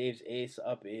for Dave's Ace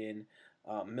up in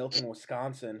Milton,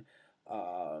 Wisconsin.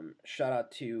 Shout out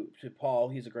to Paul.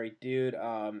 He's a great dude.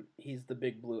 He's the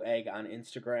Big Blue Egg on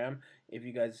Instagram, if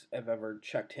you guys have ever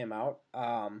checked him out.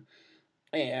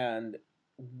 And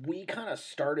we kind of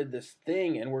started this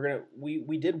thing, and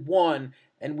we did one,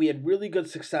 and we had really good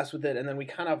success with it, and then we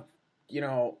kind of, you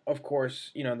know, of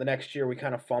course, you know, the next year we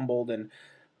kind of fumbled and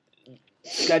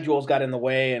schedules got in the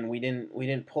way and we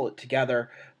didn't pull it together.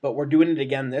 But we're doing it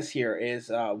again this year.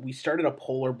 We started a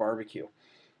polar barbecue.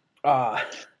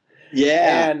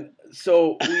 Yeah. And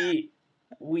so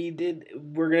we're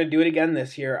gonna do it again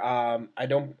this year.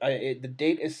 The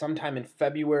date is sometime in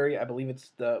February. I believe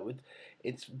it's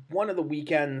one of the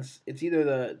weekends. It's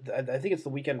either I think it's the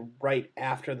weekend right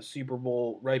after the Super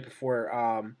Bowl, right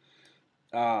before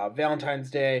Valentine's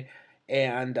Day,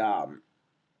 and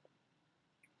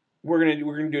we're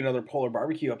gonna do another polar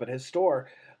barbecue up at his store.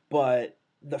 But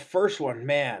the first one,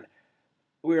 man,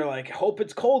 we were like, hope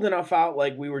it's cold enough out.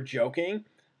 Like, we were joking.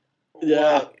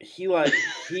 Yeah. Well,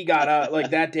 he got up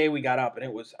like that day. We got up and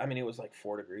it was like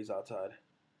 4 degrees outside,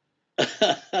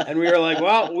 and we were like,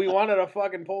 well, we wanted a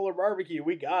fucking polar barbecue.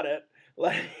 We got it.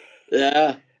 Like,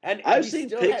 yeah. And I've seen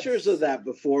pictures of that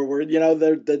before where, you know,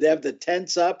 they have the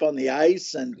tents up on the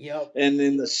ice and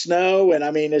in the snow. And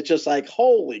I mean, it's just like,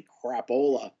 holy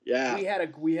crapola. Yeah.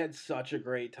 We had such a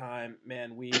great time,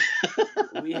 man. We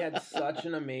had such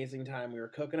an amazing time. We were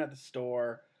cooking at the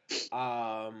store.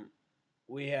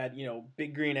 We had, you know,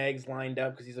 Big Green Eggs lined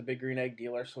up because he's a Big Green Egg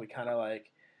dealer. So we kind of like,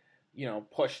 you know,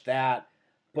 pushed that.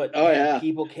 But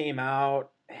people came out,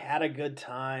 had a good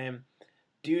time.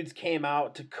 Dudes came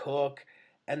out to cook.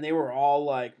 And they were all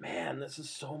like, man, this is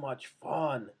so much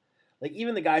fun. Like,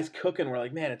 even the guys cooking were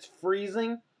like, man, it's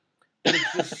freezing, but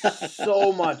it's just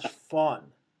so much fun.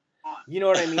 You know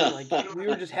what I mean? Like, we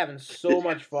were just having so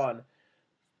much fun.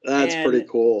 That's pretty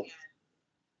cool.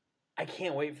 I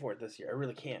can't wait for it this year. I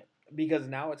really can't, because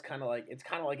now it's kind of like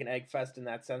an egg fest in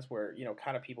that sense, where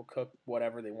kind of people cook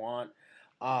whatever they want.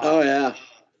 Oh yeah.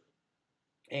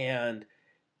 And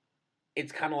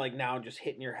it's kind of like now just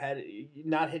hitting your head,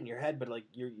 not hitting your head, but like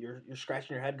you're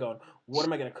scratching your head going, what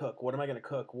am I going to cook? What am I going to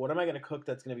cook? What am I going to cook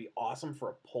that's going to be awesome for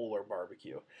a polar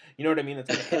barbecue? You know what I mean?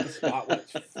 That's going to hit the spot when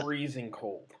it's freezing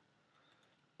cold.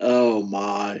 Oh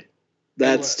my.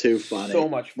 That's too funny. So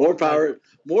much fun.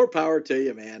 More power to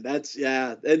you, man. That's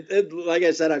yeah. Like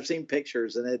I said, I've seen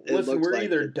pictures, and it listen, looks we're like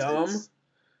either dumb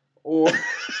or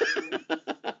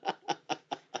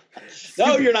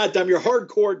no, you're not dumb. You're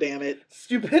hardcore. Damn it.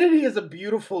 Stupidity is a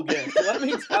beautiful gift. Let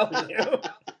me tell you.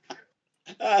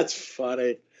 That's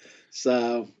funny.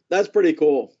 So that's pretty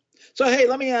cool. So hey,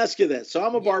 let me ask you this. So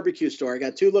I'm a barbecue store. I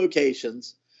got 2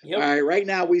 locations. Yep. All right. Right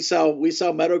now we sell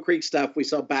Meadow Creek stuff. We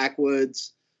sell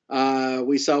Backwoods.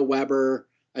 We sell Weber.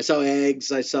 I sell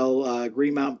eggs. I sell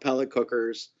Green Mountain pellet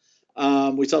cookers.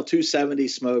 We sell 270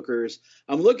 smokers.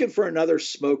 I'm looking for another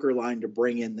smoker line to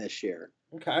bring in this year.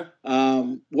 Okay.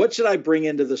 What should I bring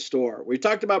into the store? We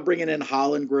talked about bringing in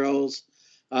Holland grills.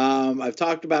 I've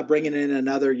talked about bringing in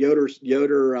another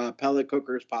Yoder pellet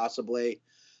cookers, possibly.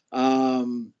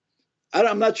 I'm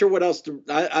not sure what else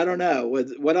I don't know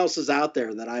what else is out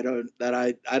there that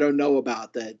I don't know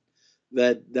about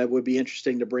that would be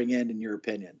interesting to bring in your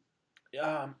opinion.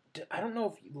 I don't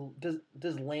know if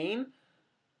does Lane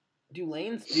do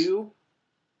Lanes do.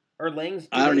 Or Lang's,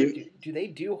 do they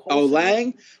do wholesale? Oh,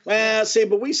 Lang? Well, see,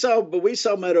 but we sell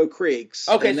Meadow Creeks.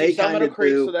 Okay, so you sell Meadow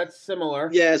Creek, so that's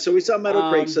similar. Yeah, so we sell Meadow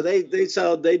Creek, so they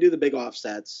do the big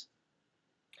offsets.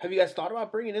 Have you guys thought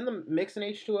about bringing in the mix and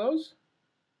H2Os?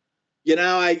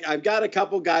 I've got a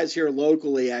couple guys here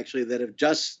locally actually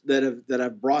that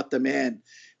have brought them in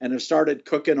and have started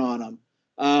cooking on them.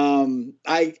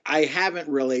 I haven't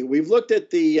really. We've looked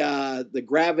at the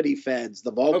gravity feds,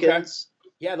 the Vulcans. Okay.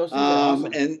 Yeah, those things are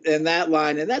awesome. And that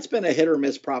line, and that's been a hit or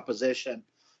miss proposition.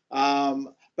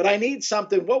 But I need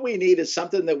something. What we need is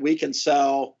something that we can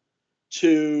sell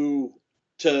to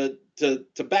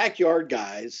backyard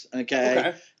guys.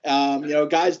 Okay.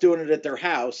 Guys doing it at their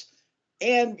house,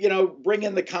 and bring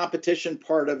in the competition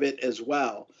part of it as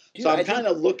well. Dude, so I'm kind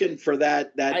of looking for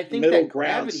that middle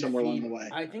ground somewhere along the way.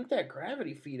 I think that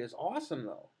gravity feed is awesome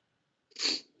though.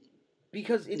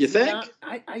 Because it's you think? Not,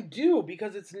 I do,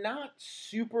 because it's not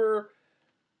super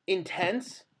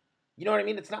intense. You know what I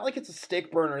mean? It's not like it's a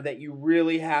stick burner that you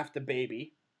really have to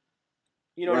baby.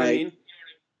 You know what I mean?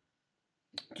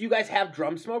 Do you guys have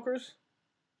drum smokers?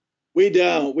 We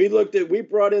don't. We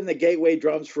brought in the Gateway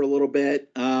drums for a little bit.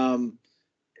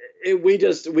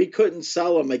 We couldn't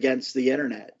sell them against the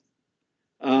internet.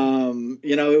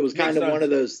 It was kind of one of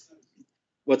those.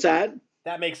 What's that?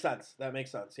 That makes sense.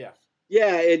 Yeah.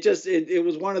 Yeah, it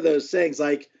was one of those things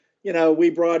like, we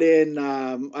brought in,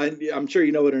 I'm sure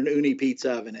you know what an uni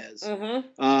pizza oven is.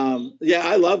 Mm-hmm. Yeah,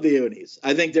 I love the unis.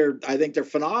 I think they're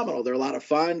phenomenal. They're a lot of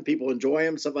fun. People enjoy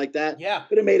them, stuff like that. Yeah.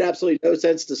 But it made absolutely no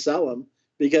sense to sell them,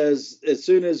 because as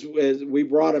soon as we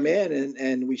brought them in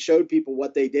and we showed people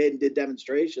what they did and did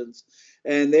demonstrations,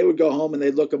 and they would go home and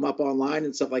they'd look them up online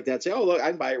and stuff like that, say, oh, look, I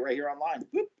can buy it right here online.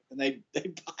 Boop, and they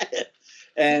buy it.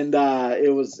 And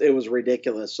it was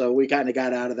ridiculous. So we kind of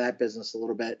got out of that business a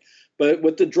little bit. But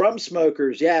with the drum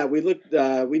smokers, yeah, we looked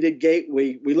at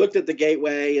the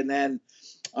Gateway, and then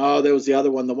there was the other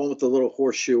one, the one with the little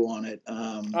horseshoe on it.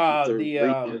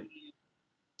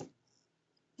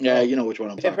 Yeah, you know which one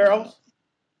I'm talking about.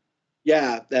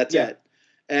 Yeah, that's it.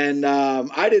 And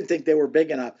I didn't think they were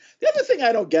big enough. The other thing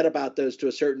I don't get about those to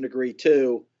a certain degree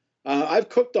too, I've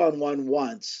cooked on one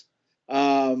once,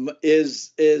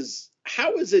 is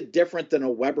how is it different than a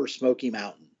Weber Smoky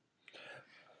Mountain?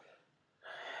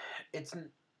 It's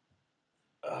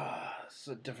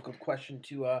a difficult question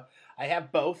to. I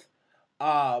have both.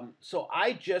 So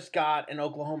I just got an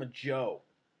Oklahoma Joe.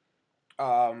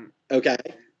 Okay.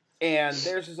 And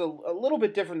theirs is a little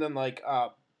bit different than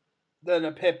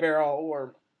a pit barrel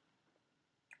or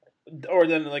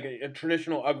than like a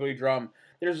traditional ugly drum.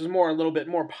 Theirs is a little bit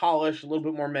more polished, a little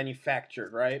bit more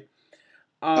manufactured, right?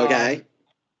 Okay.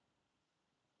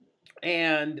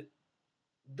 And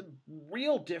the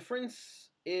real difference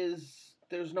is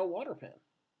there's no water pan.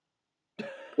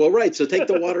 Well, right. So take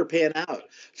the water pan out.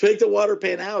 Take the water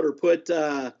pan out, or put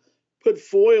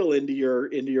foil into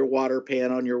your water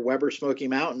pan on your Weber Smoky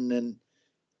Mountain,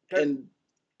 and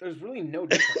there's really no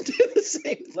difference. Do the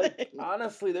same thing.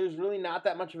 Honestly, there's really not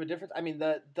that much of a difference. I mean,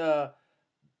 the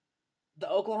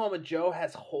Oklahoma Joe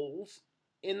has holes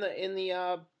in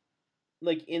the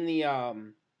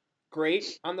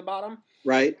grate on the bottom,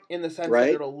 right? In the sense that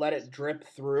it'll let it drip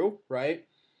through, right?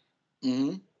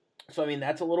 Mm-hmm. So I mean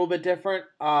that's a little bit different.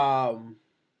 And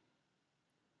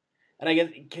I guess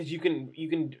because you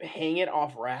can hang it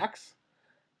off racks.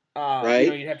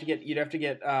 Right. You'd have to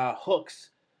get hooks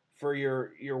for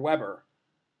your Weber.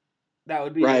 That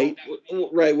would be Right.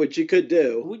 Right. Which you could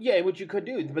do. yeah, what you could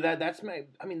do, but that's my.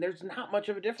 I mean, there's not much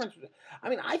of a difference. I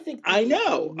mean, I think I the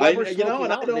know. Weber You know, Smoky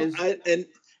and I Mountain don't. is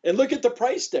And look at the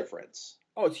price difference.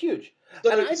 it's huge,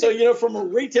 and I So think you know, from a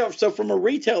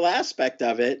retail aspect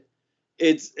of it,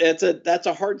 that's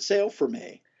a hard sale for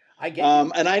me. I get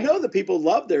you. And I know that people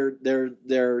love their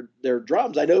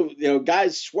drums. I know, you know,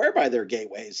 guys swear by their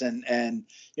gateways and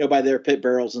you know, by their pit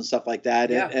barrels and stuff like that.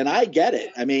 Yeah. And I get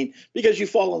it. I mean, because you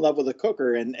fall in love with a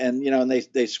cooker and you know, and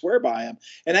they swear by them.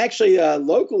 And actually,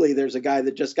 locally, there's a guy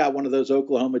that just got one of those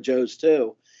Oklahoma Joes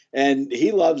too, and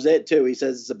he loves it too. He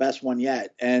says it's the best one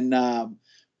yet. And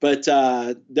but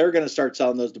they're going to start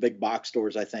selling those to big box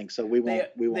stores, I think. So we won't.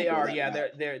 They go are, that yeah.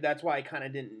 route. They're that's why I kind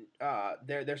of didn't.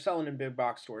 They're selling in big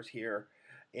box stores here,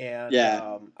 and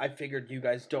Yeah. I figured you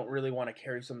guys don't really want to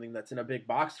carry something that's in a big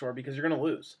box store because you're gonna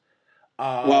lose.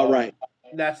 Well, right.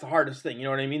 That's the hardest thing. You know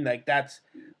what I mean? Like that's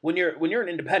when you're an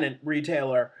independent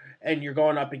retailer and you're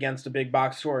going up against a big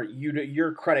box store.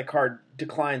 Your credit card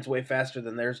declines way faster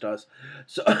than theirs does.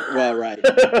 So Well, right.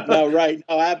 No, right.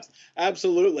 No,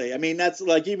 absolutely. I mean, that's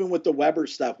like even with the Weber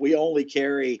stuff, we only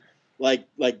carry like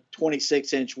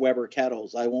 26-inch Weber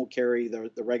kettles. I won't carry the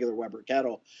regular Weber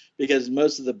kettle because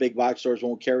most of the big box stores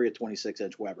won't carry a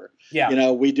 26-inch Weber. yeah, You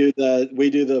know, we do the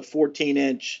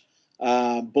 14-inch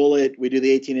bullet, we do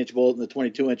the 18-inch bullet and the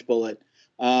 22-inch bullet.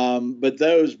 But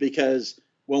those because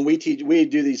when we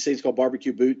do these things called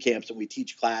barbecue boot camps and we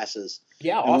teach classes.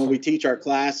 yeah, And awesome. when we teach our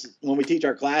classes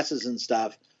and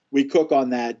stuff, we cook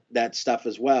on that stuff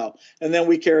as well. And then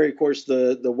we carry, of course,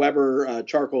 the Weber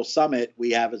Charcoal Summit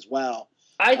we have as well.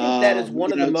 I think that is one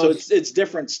You of the know, so most. it's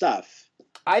different stuff.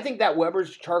 I think that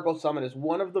Weber's Charcoal Summit is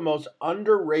one of the most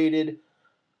underrated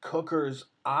cookers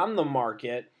on the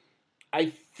market.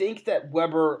 I think that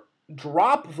Weber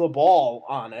dropped the ball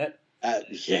on it,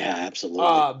 Yeah,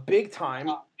 absolutely. big time.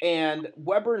 And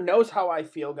Weber knows how I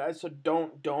feel, guys. So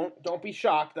don't be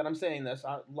shocked that I'm saying this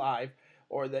live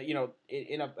or that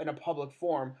in a public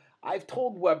forum. I've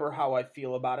told Weber how I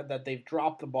feel about it. That they've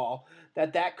dropped the ball.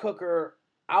 That cooker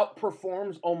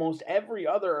outperforms almost every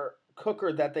other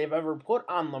cooker that they've ever put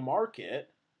on the market.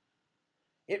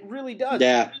 It really does.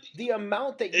 Yeah, The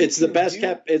amount that it's the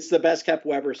best kept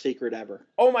Weber secret ever.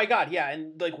 Oh my God, yeah,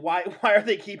 and like why are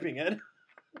they keeping it?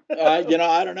 You know,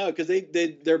 I don't know because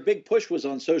their big push was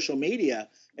on social media,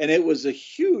 and it was a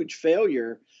huge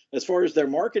failure as far as their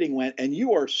marketing went. And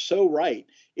you are so right;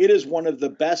 it is one of the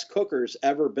best cookers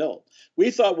ever built.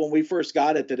 We thought when we first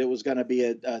got it that it was going to be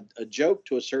a joke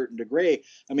to a certain degree.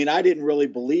 I mean, I didn't really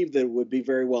believe that it would be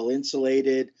very well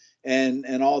insulated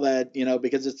and all that, you know,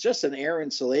 because it's just an air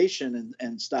insulation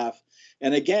and stuff.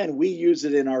 And again, we use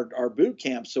it in our boot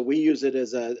camp, so we use it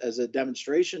as a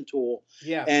demonstration tool.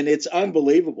 Yeah. And it's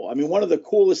unbelievable. I mean, one of the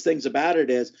coolest things about it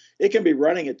is it can be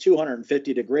running at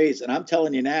 250 degrees, and I'm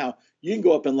telling you now, you can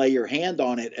go up and lay your hand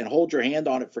on it and hold your hand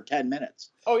on it for 10 minutes.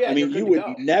 Oh yeah, I mean, you would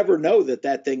never know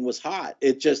that thing was hot.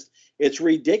 It's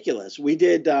ridiculous. We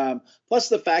did plus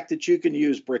the fact that you can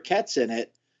use briquettes in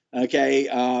it, okay,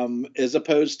 as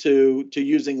opposed to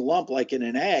using lump like in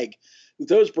an egg.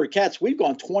 Those briquettes, we've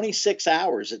gone 26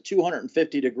 hours at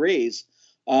 250 degrees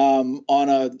on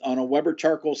a Weber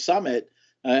Charcoal Summit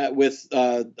with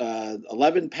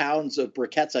 11 pounds of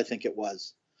briquettes, I think it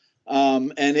was,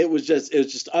 and it was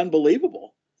just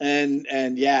unbelievable.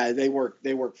 And yeah, they work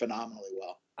phenomenally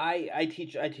well. I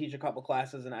teach a couple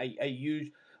classes, and I use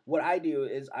what I do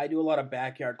is I do a lot of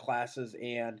backyard classes,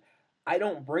 and I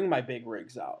don't bring my big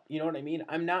rigs out. You know what I mean?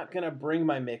 I'm not gonna bring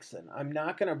my mixin. I'm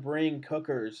not gonna bring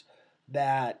cookers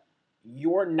that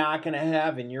you're not going to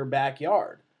have in your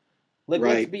backyard. Like,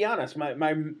 Right. Let's be honest.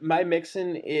 My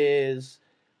mixin it's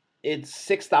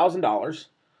 $6,000.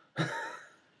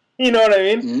 You know what I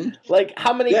mean? Mm-hmm. Like,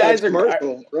 how many Yeah, guys it's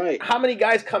commercial, right? How many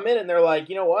guys come in and they're like,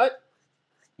 you know what?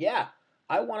 Yeah,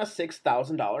 I want a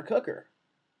 $6,000 cooker.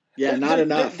 Yeah, not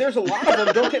enough. There's a lot of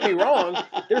them. Don't get me wrong.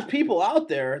 There's people out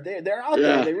there. They're out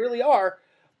there. They really are.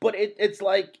 But it's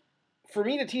like, for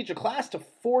me to teach a class to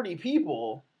 40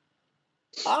 people,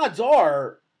 odds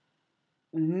are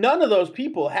none of those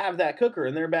people have that cooker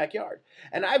in their backyard.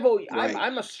 And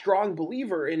I'm a strong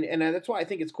believer in, and that's why I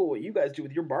think it's cool what you guys do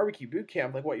with your barbecue boot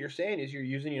camp. Like what you're saying is you're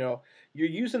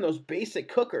using those basic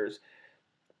cookers.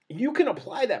 You can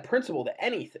apply that principle to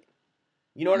anything.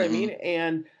 You know what I mean?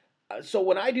 And so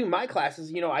when I do my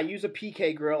classes, I use a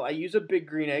PK grill. I use a big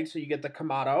green egg, so you get the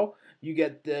Kamado, you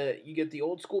get the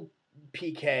old school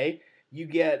PK, you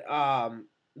get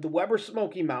the Weber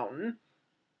Smoky Mountain.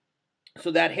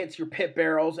 So that hits your pit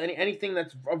barrels, anything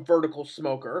that's a vertical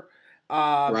smoker.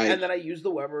 Right. And then I use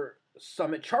the Weber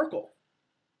Summit Charcoal.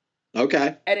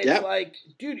 Okay. And it's like,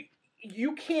 dude,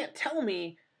 you can't tell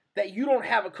me that you don't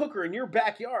have a cooker in your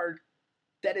backyard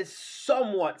that is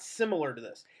somewhat similar to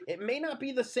this. It may not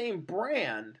be the same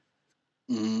brand,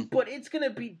 but it's going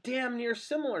to be damn near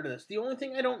similar to this. The only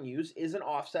thing I don't use is an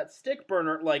offset stick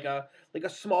burner, like a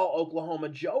small Oklahoma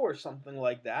Joe or something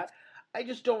like that. I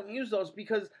just don't use those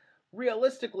because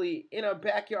realistically, in a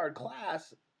backyard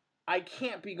class, I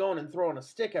can't be going and throwing a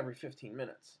stick every 15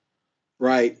 minutes.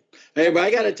 Right. Hey, but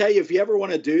I got to tell you, if you ever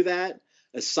want to do that,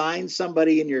 assign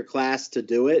somebody in your class to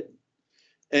do it,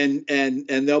 and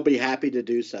they'll be happy to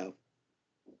do so.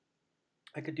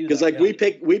 I could do that. Because like we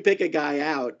pick a guy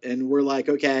out, and we're like,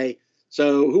 okay,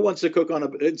 so who wants to cook on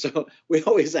a? So we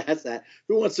always ask that,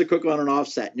 who wants to cook on an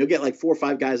offset? And you'll get like 4 or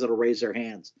 5 guys that'll raise their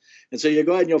hands, and so you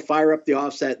go ahead and you'll fire up the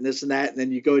offset and this and that, and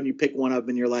then you go and you pick one up,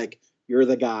 and you're like, you're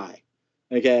the guy.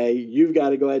 Okay, you've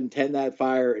got to go ahead and tend that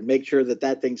fire and make sure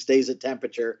that thing stays at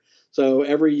temperature. So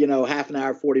every, half an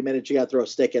hour, 40 minutes, you got to throw a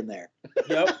stick in there.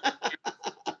 Yep.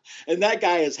 And that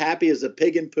guy is happy as a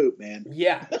pig in poop, man.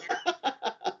 Yeah.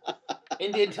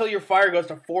 Until your fire goes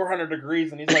to 400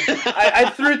 degrees and he's like, I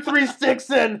threw 3 sticks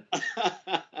in.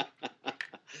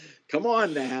 Come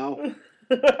on now.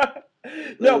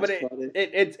 No, but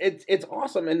it's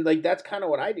awesome. And like, that's kind of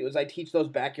what I do is I teach those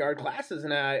backyard classes,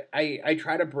 and I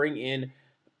try to bring in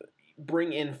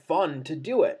fun to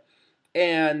do it.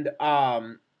 And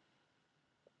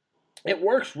it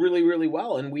works really, really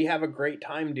well. And we have a great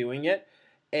time doing it.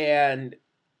 And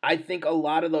I think a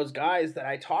lot of those guys that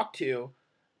I talk to,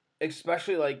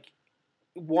 especially like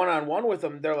one-on-one with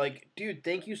them, they're like, dude,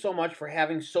 thank you so much for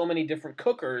having so many different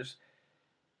cookers,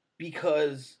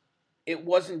 because it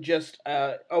wasn't just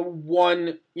a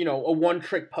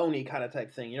one-trick pony kind of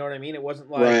type thing. You know what I mean? It wasn't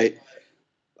like, right,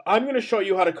 I'm going to show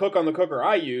you how to cook on the cooker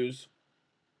I use.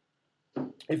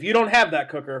 If you don't have that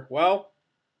cooker, well,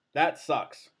 that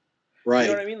sucks. Right. You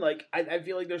know what I mean? Like, I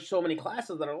feel like there's so many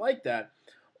classes that are like that.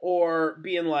 Or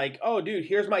being like, oh, dude,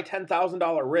 here's my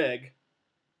 $10,000 rig.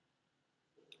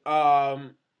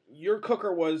 Your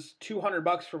cooker was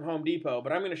 $200 from Home Depot,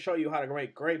 but I'm going to show you how to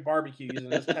make great barbecue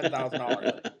using this $10,000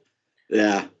 rig.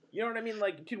 Yeah. You know what I mean?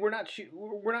 Like, dude, we're not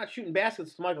shooting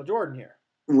baskets to Michael Jordan here.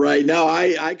 Right. No,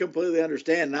 I completely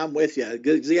understand, and I'm with you.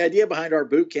 Because the idea behind our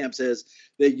boot camps is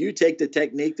that you take the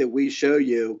technique that we show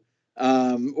you.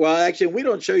 Well, actually, we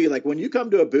don't show you. Like when you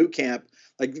come to a boot camp,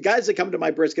 like the guys that come to my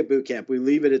brisket boot camp, we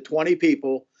leave it at 20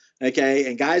 people. Okay.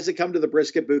 And guys that come to the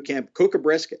brisket boot camp cook a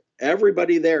brisket.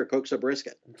 Everybody there cooks a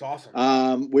brisket. It's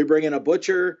awesome. We bring in a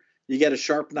butcher. You get a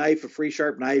sharp knife, a free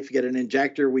sharp knife. You get an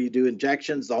injector where you do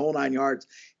injections, the whole 9 yards.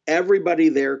 Everybody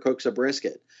there cooks a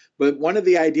brisket. But one of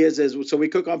the ideas is, so we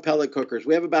cook on pellet cookers.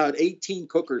 We have about 18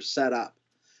 cookers set up.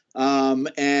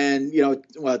 And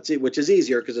which is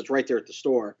easier because it's right there at the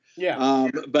store. Yeah.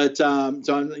 So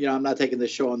I'm not taking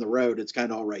this show on the road. It's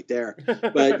kind of all right there.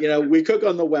 But we cook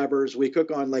on the Webers. We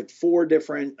cook on like 4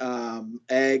 different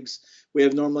eggs. We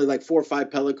have normally like 4 or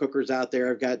 5 pellet cookers out there.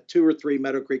 I've got 2 or 3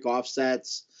 Meadow Creek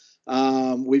offsets.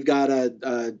 We've got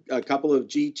a couple of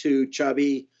G2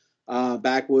 chubby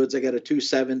backwoods. I got a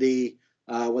 270,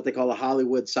 what they call a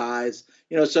Hollywood size.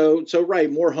 So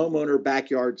right, more homeowner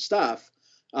backyard stuff.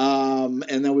 And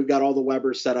then we've got all the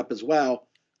Webers set up as well.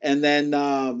 And then,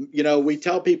 we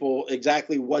tell people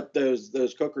exactly what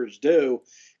those cookers do,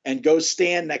 and go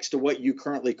stand next to what you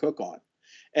currently cook on.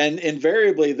 And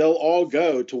invariably, they'll all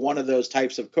go to one of those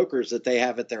types of cookers that they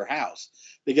have at their house,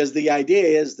 because the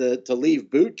idea is to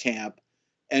leave boot camp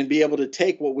and be able to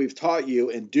take what we've taught you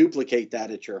and duplicate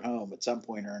that at your home at some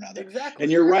point or another. Exactly.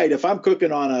 And you're right. If I'm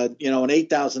cooking on an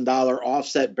 $8,000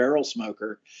 offset barrel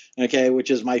smoker, okay, which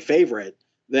is my favorite,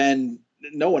 then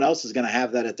no one else is going to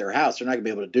have that at their house. They're not going to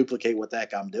be able to duplicate what the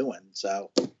heck I'm doing. So,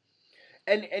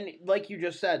 and like you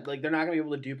just said, like they're not going to be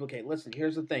able to duplicate. Listen,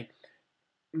 here's the thing.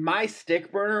 My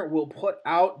stick burner will put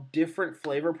out different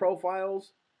flavor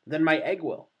profiles than my egg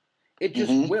will. It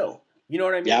just will. You know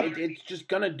what I mean? Yep. It's just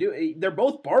going to do it. They're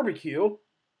both barbecue.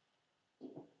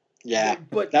 Yeah.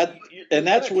 But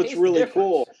that's what's really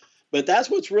cool. But that's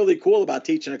what's really cool about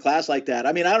teaching a class like that.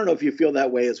 I mean, I don't know if you feel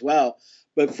that way as well.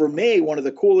 But for me, one of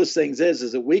the coolest things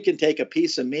is that we can take a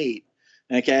piece of meat,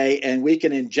 okay, and we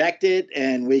can inject it,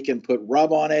 and we can put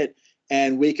rub on it,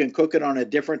 and we can cook it on a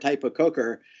different type of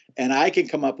cooker, and I can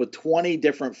come up with 20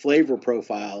 different flavor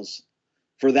profiles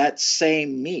for that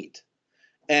same meat.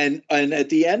 And at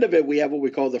the end of it, we have what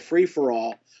we call the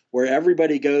free-for-all, where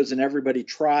everybody goes and everybody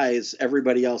tries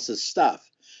everybody else's stuff.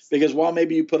 Because while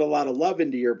maybe you put a lot of love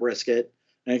into your brisket,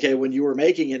 Okay, when you were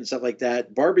making it and stuff like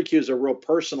that, barbecue is a real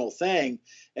personal thing,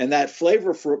 and that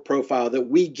flavor profile that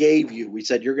we gave you, we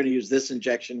said you're going to use this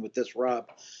injection with this rub,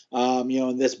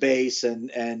 and this base,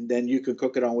 and then you can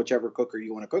cook it on whichever cooker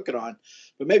you want to cook it on.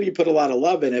 But maybe you put a lot of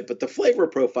love in it, but the flavor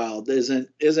profile isn't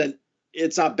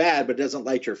it's not bad, but it doesn't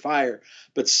light your fire.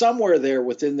 But somewhere there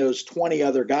within those 20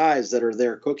 other guys that are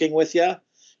there cooking with you,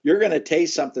 you're going to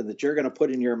taste something that you're going to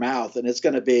put in your mouth, and it's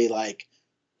going to be like,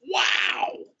 wow,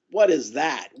 what is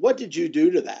that? What did you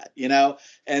do to that?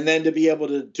 And then to be able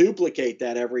to duplicate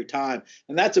that every time.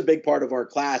 And that's a big part of our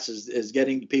class is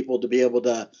getting people to be able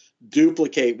to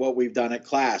duplicate what we've done at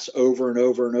class over and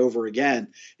over and over again.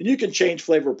 And you can change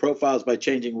flavor profiles by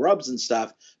changing rubs and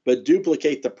stuff, but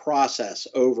duplicate the process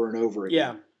over and over again.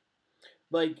 Yeah.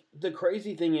 Like, the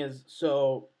crazy thing is,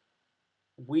 so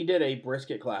we did a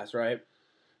brisket class, right?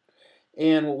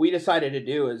 And what we decided to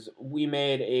do is we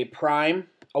made a prime,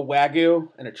 a Wagyu,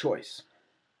 and a choice.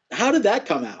 How did that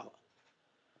come out?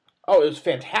 Oh, it was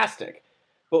fantastic.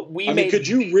 But could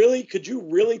you really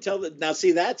tell that? Now,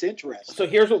 see, that's interesting. So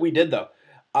here's what we did, though.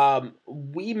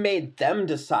 We made them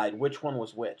decide which one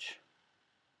was which.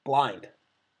 Blind.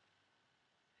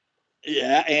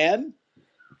 Yeah, and?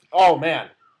 Oh, man.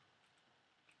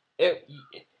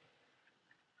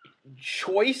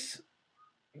 Choice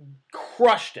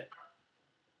crushed it.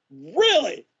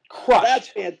 Really? Crushed. That's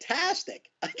fantastic.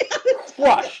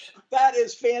 Crushed. That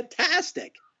is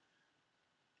fantastic.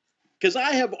 Because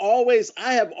I have always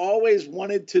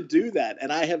wanted to do that,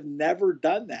 and I have never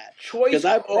done that. Choice. Because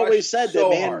I've always said so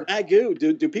that, man, hard.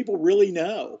 Wagyu, do people really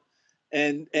know?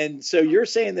 And so you're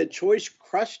saying that Choice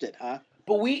crushed it, huh?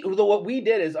 But what we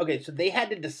did is, okay, so they had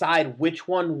to decide which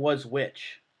one was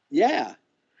which. Yeah.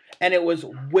 And it was,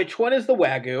 which one is the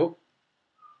Wagyu,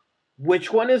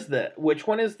 which one is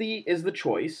the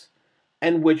choice,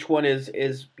 and which one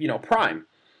is prime.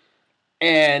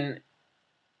 And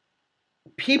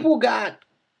people thought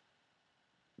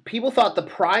the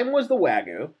prime was the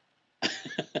Wagyu.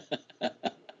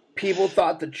 People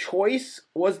thought the choice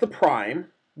was the prime,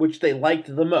 which they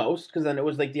liked the most, because then it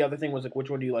was like the other thing was like,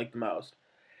 which one do you like the most?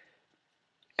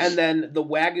 And then the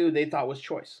Wagyu they thought was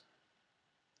choice.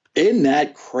 Isn't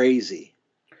that crazy?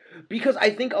 Because I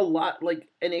think a lot, like,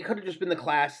 and it could have just been the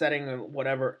class setting or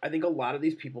whatever, I think a lot of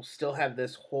these people still have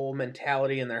this whole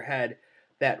mentality in their head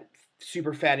that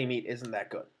super fatty meat isn't that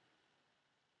good.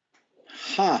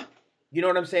 Huh. You know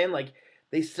what I'm saying? Like,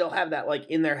 they still have that, like,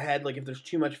 in their head, like, if there's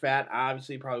too much fat,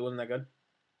 obviously it probably wasn't that good.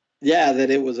 Yeah, that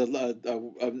it was a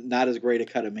not as great a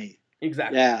cut of meat.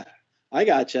 Exactly. Yeah, I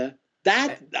gotcha.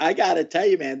 I gotta tell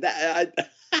you, man,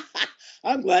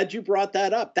 I'm glad you brought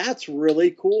that up. That's really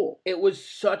cool. It was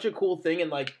such a cool thing, and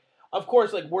like, of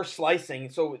course, like we're slicing,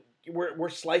 so we're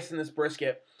slicing this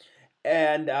brisket,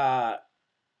 and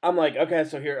I'm like, okay,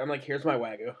 so here's my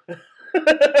Wagyu.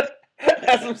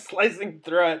 As I'm slicing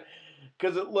through it,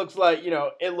 because it looks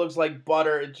like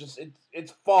butter.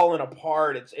 It's falling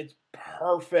apart. It's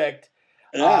perfect.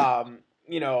 Yeah.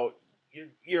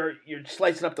 You're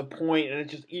slicing up the point, and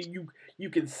it's just you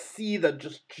can see the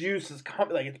just juices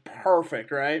coming, like it's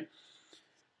perfect, right?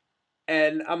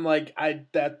 And I'm like, I'm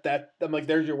like,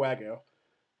 there's your Wagyu.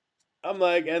 I'm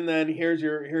like, and then here's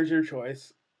your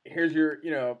choice. Here's your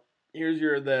here's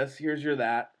your this, here's your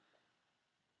that.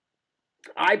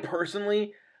 I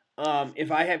personally,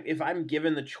 if I'm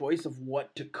given the choice of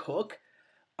what to cook,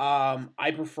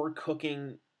 I prefer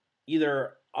cooking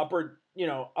either upper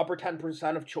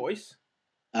 10% of choice.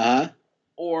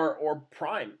 Or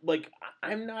prime. Like,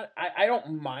 I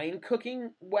don't mind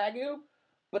cooking Wagyu,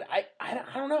 but I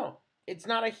don't know. It's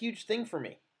not a huge thing for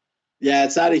me. Yeah,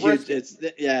 it's not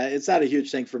a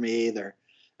huge thing for me either.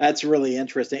 That's really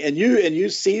interesting. And you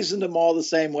seasoned them all the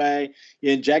same way,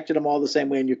 you injected them all the same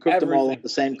way, and you cooked them all in the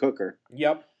same cooker.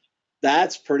 Yep.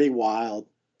 That's pretty wild.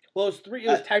 Well, it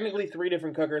was technically 3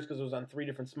 different cookers because it was on 3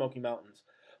 different Smoky Mountains,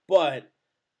 but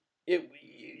it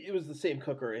was the same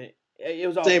cooker. It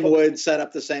was all same wood, set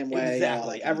up the same way.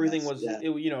 Exactly. Everything was, yeah. It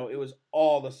was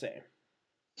all the same.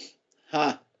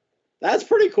 Huh. That's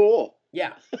pretty cool.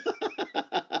 Yeah.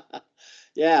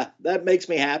 Yeah, that makes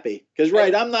me happy. Because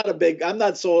I'm not a big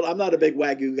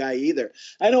Wagyu guy either.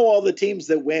 I know all the teams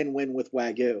that win with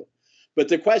Wagyu. But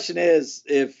the question is,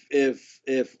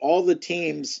 if all the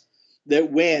teams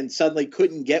that win suddenly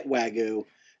couldn't get Wagyu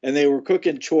and they were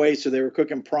cooking choice or they were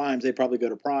cooking primes, they'd probably go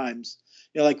to primes.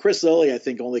 Like Chris Lilly, I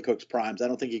think only cooks primes. I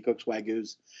don't think he cooks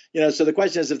Wagyus. So the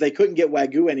question is, if they couldn't get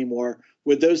Wagyu anymore,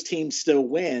 would those teams still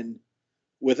win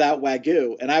without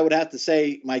Wagyu? And I would have to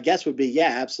say, my guess would be,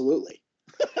 yeah, absolutely.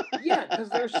 Yeah, because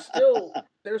they're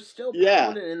still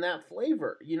pounding in that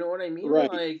flavor. You know what I mean?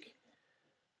 Right. Like,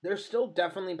 they're still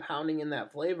definitely pounding in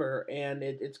that flavor, and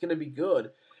it's going to be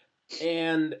good.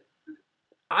 And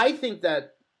I think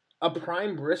that a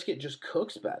prime brisket just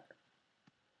cooks better.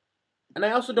 And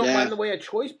I also don't mind the way a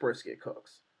choice brisket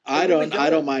cooks. I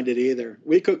don't mind it either.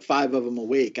 We cook 5 of them a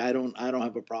week. I don't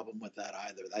have a problem with that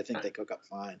either. I think they cook up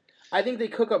fine. I think they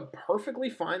cook up perfectly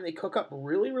fine. They cook up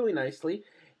really, really nicely.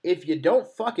 If you don't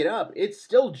fuck it up, it's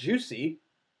still juicy.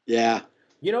 Yeah.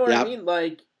 You know what I mean?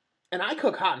 Like, and I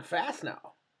cook hot and fast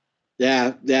now.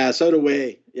 Yeah, so do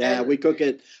we. Yeah, and we cook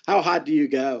it. How hot do you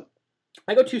go?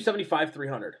 I go 275,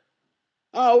 300.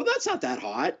 Oh, well, that's not that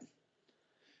hot.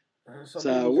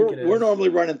 So we're normally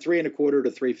running 3 1/4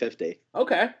 to 350.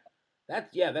 Okay,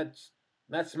 that's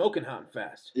smoking hot and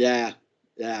fast. Yeah.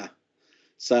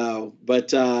 So,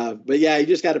 but yeah, you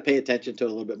just got to pay attention to it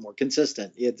a little bit more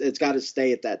consistent. It's got to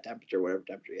stay at that temperature, whatever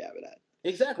temperature you have it at.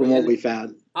 Exactly. From what we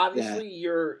found. Obviously,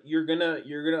 you're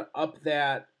gonna up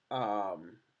that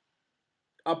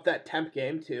temp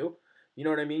game too. You know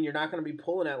what I mean? You're not gonna be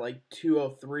pulling at like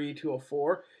 203,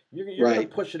 204. You're gonna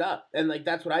push it up, and like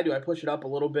that's what I do. I push it up a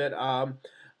little bit. I'm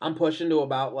pushing to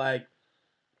about like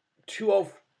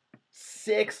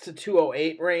 206 to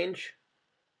 208 range.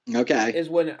 Okay. Is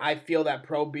when I feel that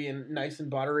probe being nice and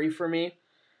buttery for me.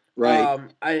 Right.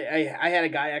 I had a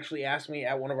guy actually ask me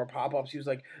at one of our pop-ups. He was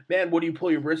like, "Man, what do you pull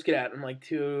your brisket at?" I'm like,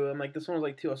 this one was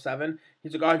like 207.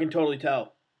 He's like, "Oh, I can totally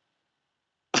tell."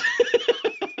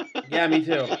 Yeah, me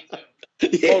too.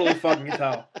 Totally fucking can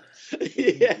tell.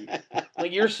 Yeah.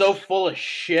 Like, you're so full of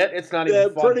shit, it's not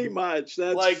even funny. Pretty much.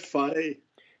 That's like, funny.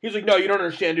 He's like, "No, you don't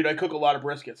understand, dude. I cook a lot of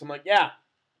briskets." I'm like, "Yeah."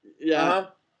 Yeah. Uh-huh.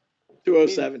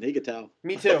 207, he could tell.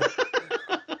 Me too.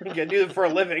 I do it for a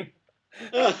living.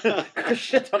 Cook a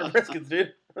shit ton of briskets,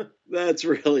 dude. That's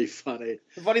really funny.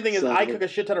 The funny thing is, I cook a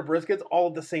shit ton of briskets all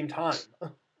at the same time.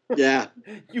 Yeah.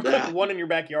 You cook one in your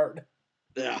backyard.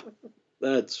 Yeah.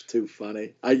 That's too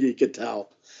funny. You could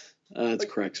tell. That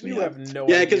cracks me up. You have no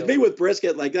idea. Yeah, because me with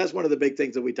brisket, like that's one of the big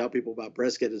things that we tell people about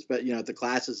brisket is, but at the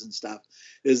classes and stuff,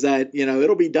 is that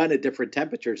it'll be done at different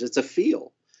temperatures. It's a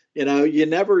feel. You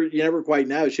never quite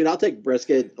know. Shoot, I'll take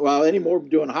brisket. Well, anymore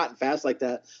doing hot and fast like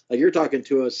that. Like you're talking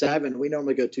 207. We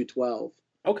normally go 212.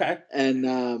 Okay.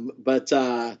 And but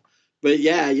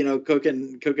yeah,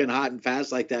 cooking hot and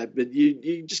fast like that. But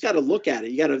you just got to look at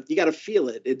it. You got to feel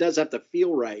it. It does have to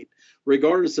feel right,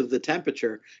 regardless of the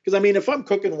temperature. Because I mean, if I'm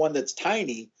cooking one that's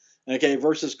tiny, okay,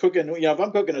 versus cooking, if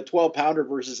I'm cooking a 12-pounder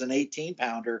versus an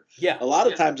 18-pounder, yeah, a lot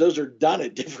of times those are done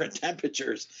at different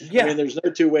temperatures. Yeah, I mean, there's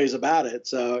no two ways about it.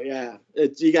 So yeah,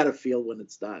 you got to feel when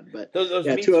it's done. But those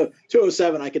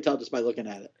 207, I could tell just by looking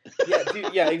at it. Yeah,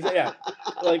 dude, yeah, exactly. Yeah,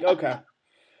 like okay,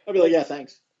 I'll be like, yeah,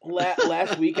 thanks.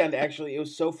 Last weekend, actually, it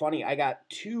was so funny. I got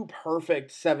 2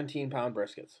 perfect 17-pound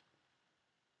briskets.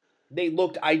 They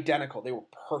looked identical. They were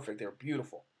perfect. They were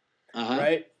beautiful. Uh-huh.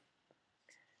 Right?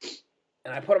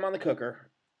 And I put them on the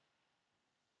cooker.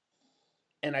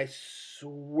 And I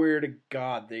swear to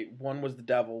God, one was the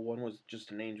devil, one was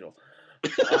just an angel.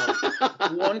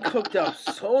 One cooked up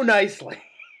so nicely.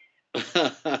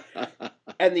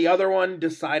 And the other one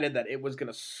decided that it was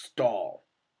going to stall.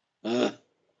 And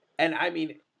I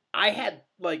mean, I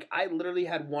literally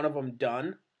had one of them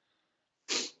done.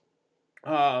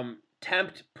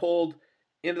 Temped, pulled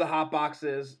into the hot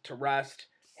boxes to rest,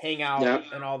 hang out,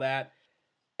 and all that.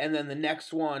 And then the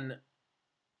next one,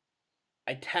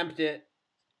 I temped it,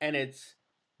 and it's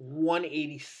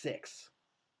 186.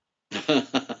 I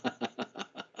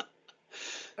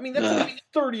mean, that's a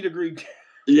 30-degree.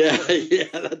 Yeah,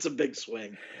 that's a big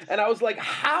swing. And I was like,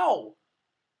 how?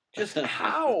 Just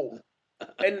how?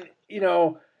 And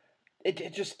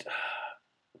it just.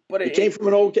 But it came from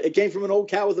an old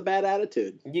cow with a bad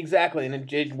attitude. Exactly,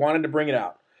 and it wanted to bring it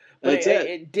out. But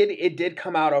it did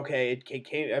come out okay. It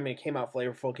came out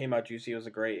flavorful, came out juicy. It was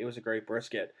a great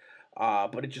brisket.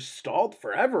 But it just stalled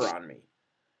forever on me.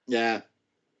 Yeah.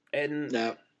 And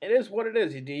it is what it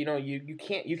is.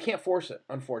 You can't force it,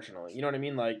 unfortunately. You know what I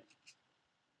mean? Like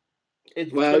you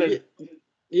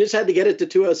just had to get it to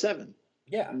 207.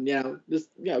 Yeah. And, just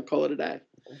call it a day.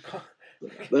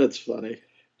 That's funny.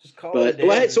 Just call it a day.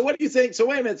 Well, so what do you think? So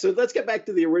wait a minute. So let's get back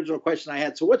to the original question I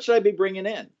had. So what should I be bringing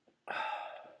in?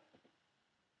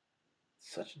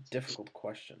 Such a difficult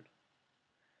question.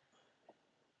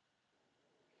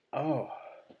 Oh.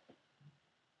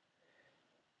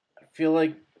 I feel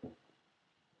like...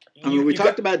 we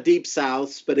talked about Deep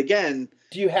Souths, but again...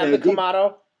 Do you have the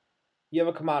Kamado? You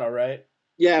have a Kamado, right?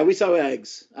 Yeah, we sell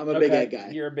eggs. I'm a big egg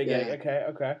guy. You're a big egg.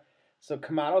 Okay. So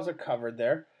Kamados are covered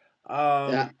there.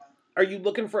 Are you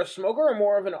looking for a smoker or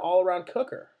more of an all-around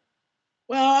cooker?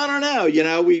 Well, I don't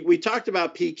know. We talked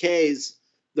about PKs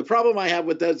the problem I have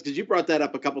with those, because you brought that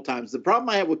up a couple times, the problem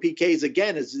I have with PKs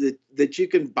again is that you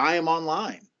can buy them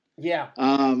online. Yeah.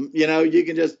 You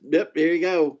can just, yep, here you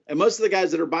go. And most of the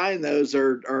guys that are buying those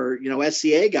are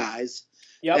SCA guys.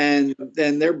 Yep. And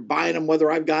they're buying them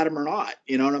whether I've got them or not.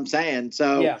 You know what I'm saying?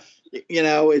 So, yeah.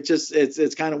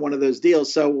 It's kind of one of those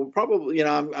deals. So we'll probably,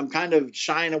 I'm kind of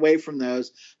shying away from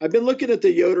those. I've been looking at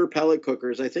the Yoder pellet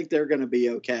cookers. I think they're going to be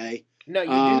okay. No, you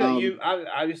do know,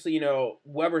 obviously,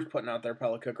 Weber's putting out their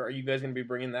pellet cooker. Are you guys going to be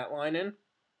bringing that line in?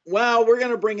 Well, we're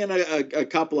going to bring in a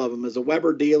couple of them as a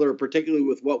Weber dealer, particularly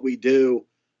with what we do.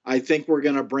 I think we're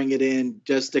going to bring it in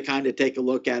just to kind of take a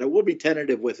look at it. We'll be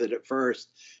tentative with it at first,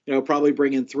 probably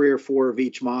bring in 3 or 4 of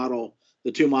each model,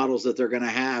 the 2 models that they're going to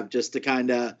have, just to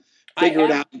kind of figure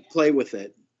it out and play with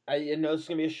it. I know this is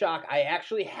going to be a shock. I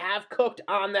actually have cooked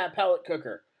on that pellet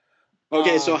cooker.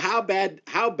 Okay, so how bad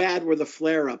were the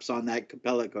flare-ups on that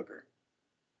pellet cooker?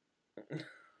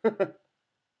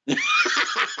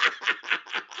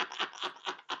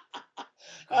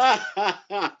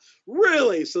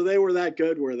 Really? So they were that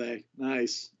good, were they?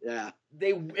 Nice. Yeah.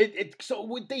 So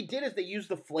what they did is they used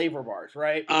the flavor bars,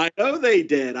 right? I know they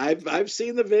did. I've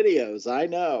seen the videos. I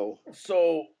know.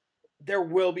 So there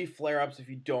will be flare-ups if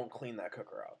you don't clean that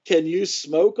cooker out. Can you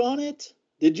smoke on it?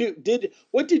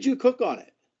 What did you cook on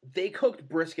it? They cooked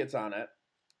briskets on it.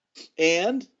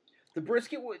 And the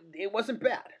brisket, it wasn't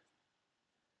bad.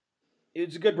 It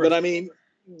was a good brisket. But I mean,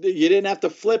 you didn't have to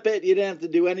flip it. You didn't have to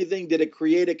do anything. Did it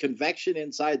create a convection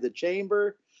inside the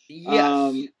chamber?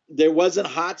 Yes. There wasn't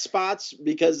hot spots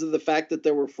because of the fact that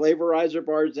there were flavorizer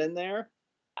bars in there.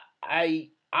 I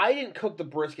didn't cook the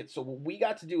brisket, so what we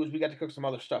got to do is we got to cook some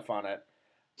other stuff on it.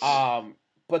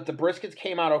 But the briskets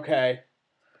came out okay.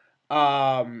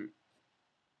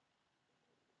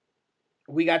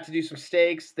 We got to do some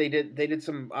steaks. They did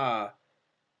some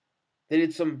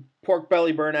pork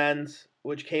belly burn ends,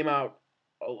 which came out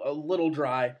a little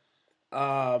dry.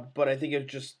 But I think it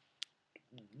was just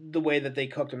the way that they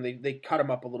cooked them. They cut them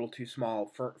up a little too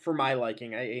small for my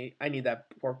liking. I need that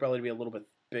pork belly to be a little bit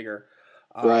bigger,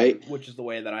 right? Which is the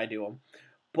way that I do them.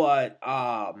 But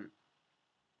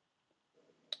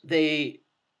the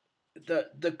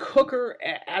cooker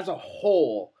as a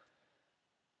whole,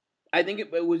 I think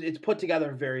it's put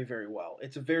together very, very well.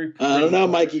 It's a very I don't know,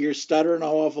 Mikey. You're stuttering an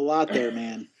awful lot there,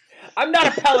 man. I'm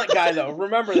not a pellet guy, though.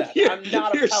 Remember that. I'm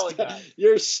not a pellet guy.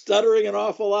 You're stuttering an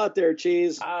awful lot there,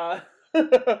 Cheese. I'm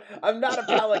not a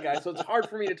pellet guy, so it's hard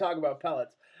for me to talk about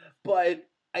pellets. But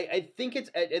I think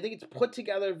it's put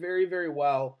together very, very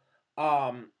well.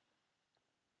 I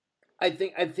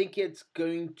think it's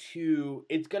going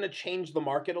to change the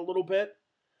market a little bit.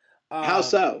 How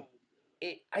so?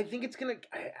 I think it's gonna.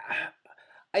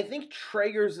 I think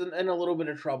Traeger's in a little bit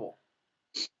of trouble.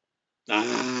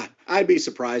 I'd be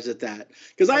surprised at that,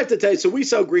 because I have to tell you. So we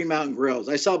sell Green Mountain grills.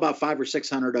 I sell about 500 or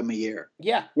 600 of them a year.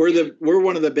 Yeah, we're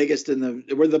one of the biggest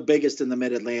we're the biggest in the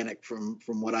Mid Atlantic from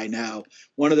what I know.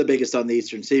 One of the biggest on the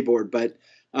Eastern Seaboard, but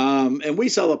and we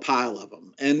sell a pile of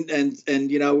them, and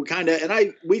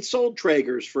we sold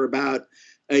Traegers for about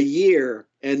a year,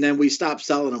 and then we stopped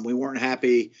selling them. We weren't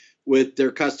happy with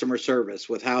their customer service,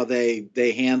 with how they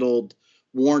handled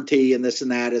warranty and this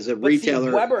and that. As a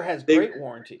retailer, Weber has great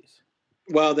warranties.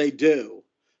 Well, they do.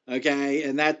 Okay.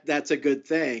 And that's a good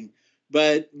thing,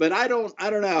 but I don't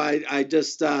know. I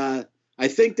just, I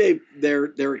think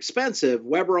they're expensive.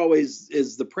 Weber always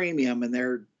is the premium, and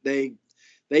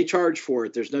they charge for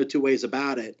it. There's no two ways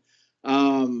about it.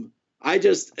 I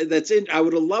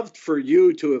would have loved for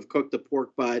you to have cooked the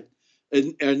pork butt,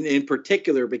 and in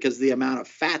particular, because the amount of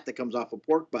fat that comes off a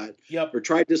pork butt. Yep. Or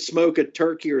tried to smoke a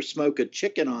turkey or smoke a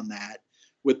chicken on that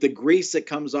with the grease that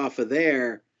comes off of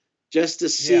there, just to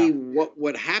see what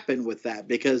would happen with that.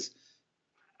 Because,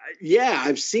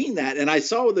 I've seen that. And I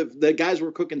saw the guys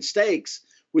were cooking steaks,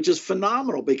 which is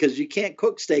phenomenal, because you can't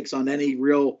cook steaks on any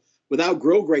without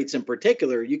grill grates in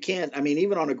particular. You can't,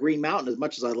 even on a Green Mountain, as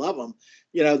much as I love them,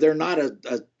 they're not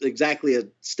exactly a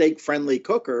steak friendly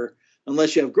cooker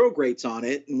unless you have grill grates on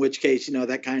it, in which case,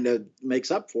 that kind of makes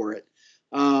up for it.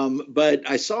 But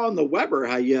I saw on the Weber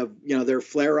how you have, their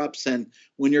flare-ups, and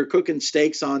when you're cooking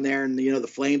steaks on there and, the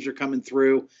flames are coming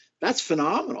through, that's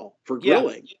phenomenal for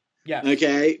grilling. Yeah.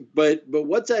 Okay. But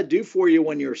what's that do for you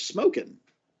when you're smoking?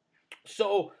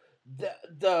 So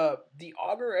the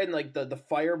auger and the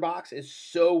firebox is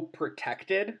so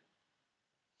protected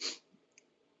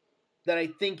that I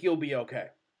think you'll be okay.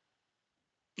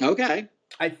 Okay.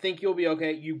 I think you'll be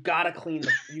okay. You gotta clean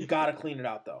it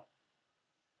out, though.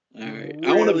 All right.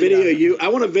 I want to video you. I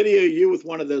want to video you with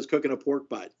one of those cooking a pork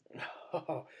butt.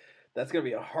 Oh, that's gonna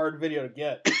be a hard video to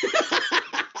get.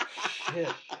 Shit.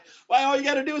 Why, all you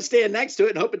got to do is stand next to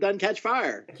it and hope it doesn't catch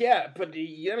fire. Yeah, but that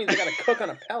means I got to cook on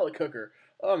a pellet cooker.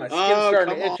 Oh, my skin's Oh,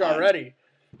 starting come to itch on. already.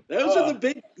 Those are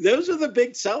the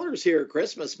big sellers here at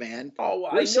Christmas, man. Oh,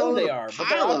 well, We're I know selling they a are, but they're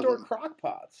pile of outdoor them. crock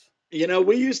pots. You know,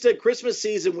 we used to, Christmas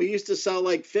season, we used to sell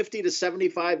like 50 to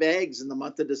 75 eggs in the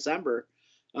month of December.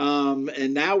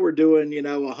 And now we're doing,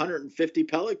 150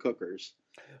 pellet cookers.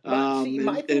 My thing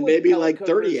And with maybe pellet like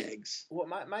 30 cookers- eggs. Well,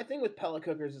 my thing with pellet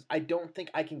cookers is I don't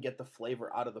think I can get the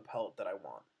flavor out of the pellet that I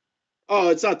want. Oh,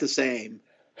 it's not the same.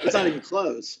 It's not even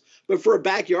close. But for a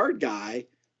backyard guy,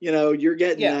 you're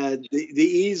getting the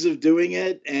ease of doing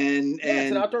it and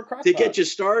it's an outdoor crock to pot. get you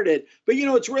started. But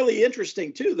it's really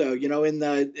interesting too, though.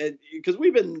 Because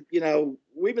we've been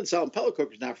selling pellet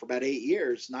cookers now for about 9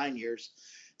 years,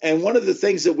 and one of the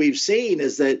things that we've seen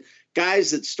is that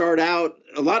guys that start out,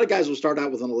 a lot of guys will start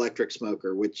out with an electric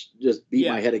smoker, which just beat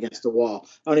my head against the wall.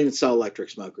 I don't even sell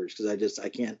electric smokers because I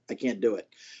can't do it.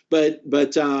 But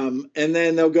and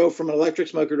then they'll go from an electric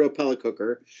smoker to a pellet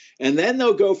cooker, and then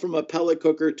they'll go from a pellet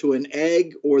cooker to an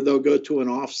egg, or they'll go to an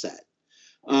offset.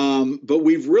 But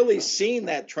we've really seen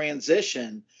that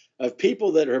transition of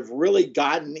people that have really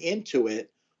gotten into it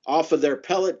off of their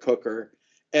pellet cooker,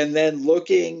 and then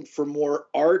looking for more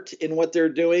art in what they're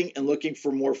doing and looking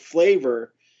for more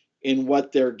flavor in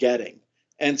what they're getting.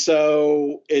 And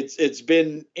so it's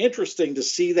been interesting to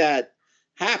see that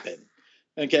happen.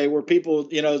 Okay, where people,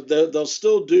 they'll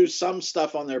still do some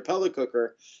stuff on their pellet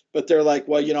cooker, but they're like,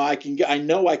 well, I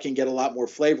know I can get a lot more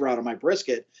flavor out of my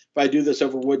brisket if I do this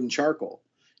over wood and charcoal.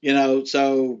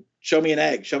 So show me an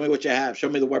egg, show me what you have, show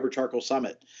me the Weber Charcoal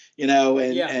Summit, and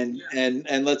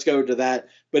let's go to that.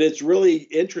 But it's really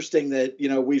interesting that,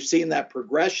 we've seen that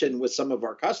progression with some of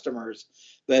our customers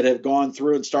that have gone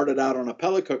through and started out on a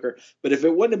pellet cooker. But if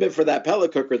it wouldn't have been for that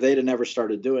pellet cooker, they'd have never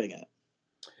started doing it.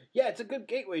 Yeah, it's a good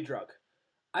gateway drug.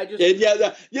 I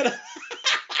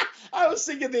was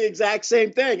thinking the exact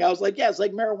same thing. I was like, it's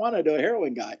like marijuana to a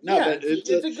heroin guy. No, yeah, but it's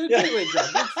a good gateway drug.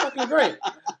 It's fucking great.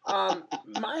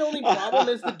 My only problem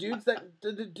is the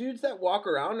dudes that walk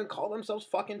around and call themselves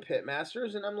fucking pit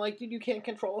masters, and I'm like, dude, you can't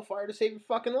control a fire to save your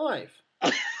fucking life.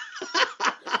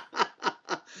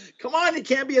 Come on, you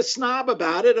can't be a snob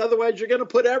about it, otherwise you're going to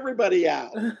put everybody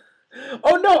out.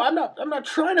 Oh no, I'm not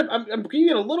trying to. I'm being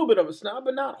a little bit of a snob,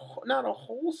 but not a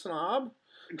whole snob.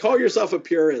 Call yourself a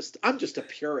purist. I'm just a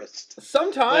purist.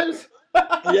 Sometimes.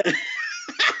 Yeah.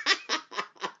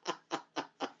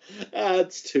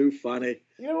 That's too funny.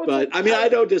 But I mean, I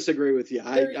don't disagree with you.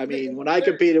 I mean, when I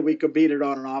competed, we competed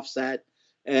on an offset,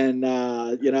 and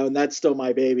and that's still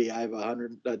my baby. I have a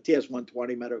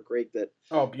TS120 Meadow Creek that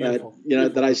beautiful.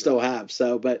 That I still have.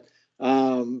 So, but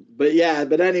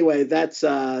anyway, that's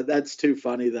too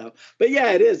funny though. But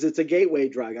yeah, it is. It's a gateway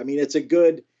drug. I mean, it's a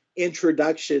good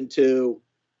introduction to,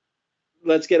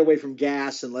 let's get away from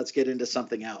gas and let's get into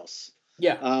something else.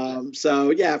 Yeah. So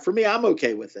yeah, for me, I'm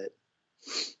okay with it.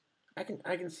 I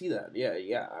can see that.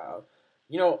 Yeah.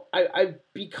 I'm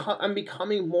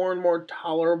becoming more and more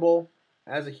tolerable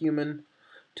as a human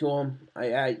to them.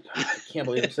 I can't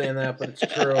believe I'm saying that, but it's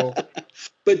true.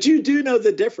 But you do know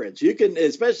the difference. You can,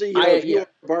 especially if you're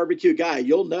a barbecue guy,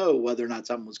 you'll know whether or not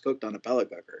something was cooked on a pellet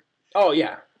cooker. Oh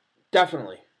yeah,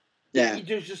 definitely. Yeah.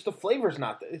 There's just the flavor's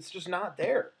not. It's just not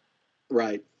there.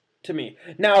 Right. To me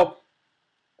now,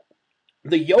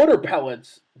 the Yoder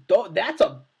pellets.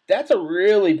 That's a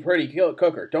really pretty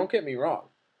cooker. Don't get me wrong.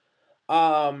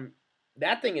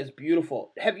 That thing is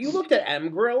beautiful. Have you looked at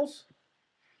M Grills?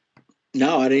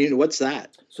 No, I didn't. What's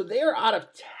that? So they are out of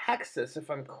Texas,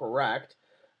 if I'm correct.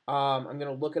 I'm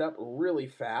gonna look it up really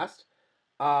fast.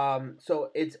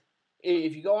 So it's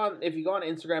if you go on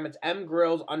Instagram, it's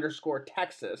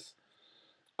mgrills_Texas.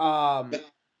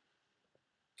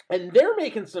 And they're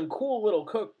making some cool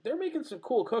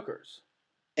cookers.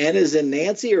 N as in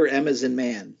Nancy or M as in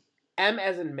man? M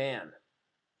as in man.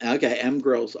 Okay, M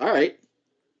Grills. All right.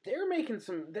 They're making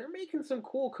some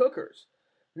cool cookers.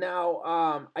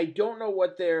 Now, I don't know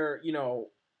what their,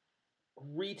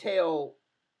 retail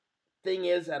thing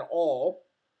is at all.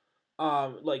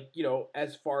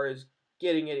 As far as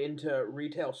getting it into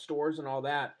retail stores and all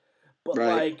that. But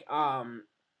right.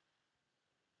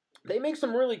 They make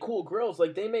some really cool grills.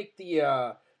 Like they make this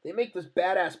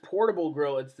badass portable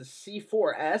grill. It's the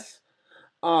C4S.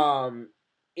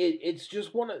 It's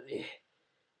just one of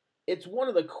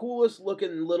the coolest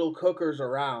looking little cookers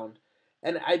around.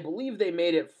 And I believe they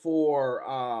made it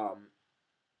for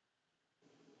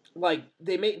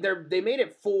they made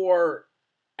it for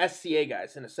SCA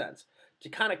guys in a sense to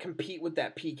kind of compete with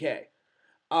that PK.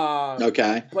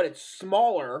 Okay. But it's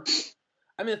smaller.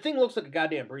 I mean, the thing looks like a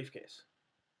goddamn briefcase.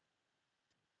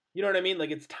 You know what I mean?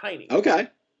 Like it's tiny. Okay.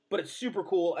 but it's super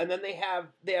cool. And then they have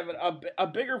a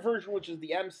bigger version, which is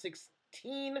the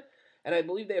M16, and I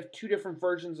believe they have 2 different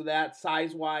versions of that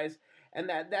size wise, and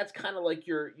that's kind of like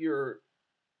your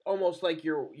almost like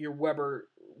your Weber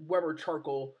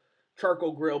charcoal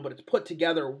grill, but it's put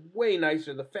together way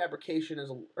nicer. The fabrication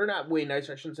is, or not way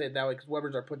nicer, I shouldn't say it that way, because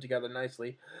Webers are put together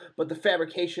nicely, but the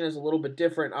fabrication is a little bit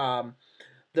different.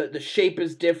 The shape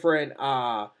is different.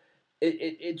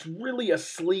 It's really a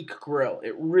sleek grill.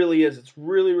 It really is. It's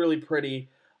really, really pretty.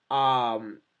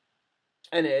 And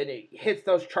it hits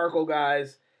those charcoal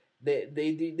guys.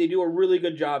 They do a really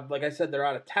good job. Like I said, they're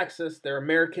out of Texas. They're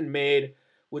American made,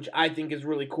 which I think is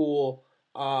really cool.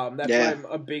 That's why I'm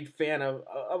a big fan of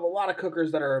a lot of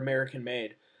cookers that are American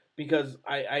made, because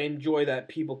I enjoy that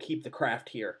people keep the craft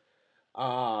here.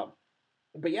 But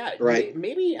yeah, right.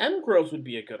 Maybe M Grills would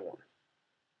be a good one.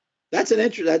 That's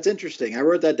interesting. I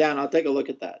wrote that down. I'll take a look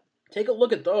at that. Take a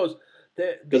look at those,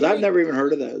 because I've never even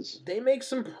heard of those. They make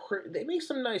some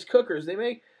nice cookers. They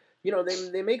make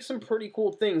they make some pretty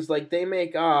cool things. Like they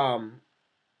make one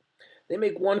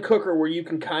cooker where you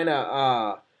can kind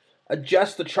of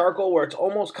adjust the charcoal where it's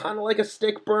almost kind of like a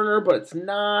stick burner, but it's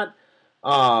not.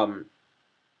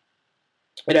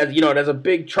 It has a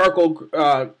big charcoal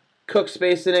cook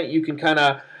space in it. You can kind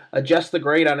of adjust the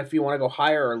grate on if you want to go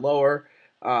higher or lower.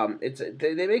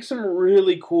 They make some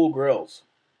really cool grills.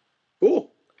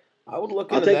 Cool. I would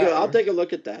look into that. I'll take a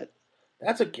look at that.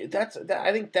 I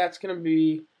think that's gonna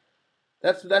be.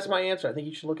 That's my answer. I think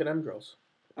you should look at M Grills.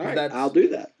 All right, I'll do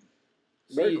that.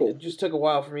 Very cool. It just took a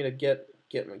while for me to get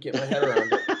my head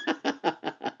around it.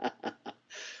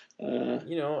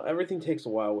 Everything takes a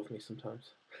while with me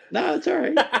sometimes. No, it's all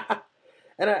right.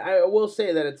 And I will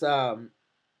say that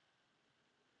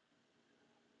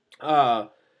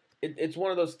it's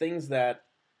one of those things that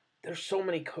there's so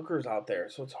many cookers out there,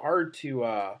 so it's hard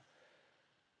to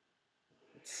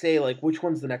say like which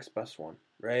one's the next best one,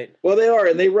 right? Well, they are,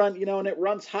 and they run, and it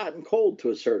runs hot and cold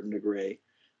to a certain degree.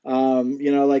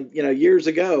 Years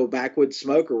ago, Backwoods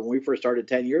Smoker, when we first started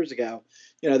 10 years ago,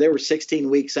 they were 16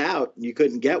 weeks out and you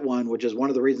couldn't get one, which is one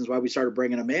of the reasons why we started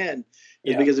bringing them in,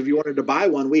 is because if you wanted to buy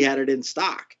one, we had it in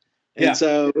stock. And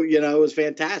so, it was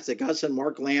fantastic. Us and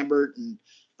Mark Lambert and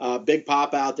Big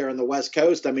Pop out there on the West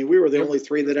Coast. I mean, we were the only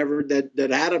 3 that ever that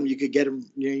had them. You could get them.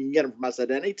 You can get them from us at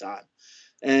any time.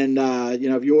 And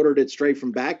if you ordered it straight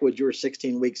from Backwoods, you were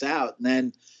 16 weeks out. And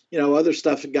then other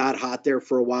stuff got hot there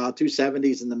for a while.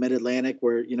 270s in the Mid-Atlantic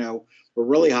were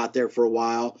really hot there for a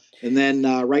while. And then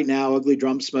right now, Ugly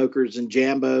Drum Smokers and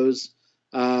Jambos.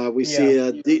 We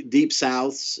see Deep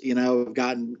Souths. Have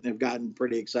gotten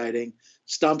pretty exciting.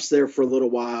 Stumps there for a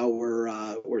little while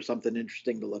were something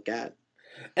interesting to look at.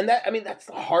 And that's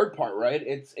the hard part, right?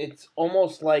 It's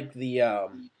almost like the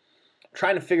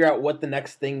trying to figure out what's the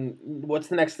next thing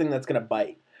that's going to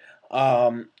bite.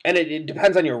 And it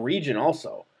depends on your region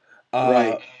also.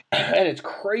 Right. And it's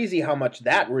crazy how much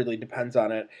that really depends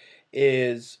on it.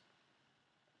 Is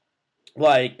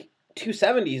like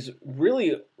 270s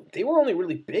really, they were only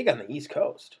really big on the East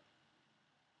Coast.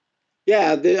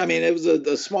 Yeah, it was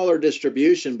a smaller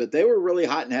distribution, but they were really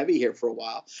hot and heavy here for a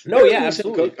while.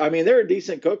 Absolutely. They're a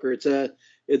decent cooker. It's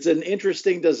an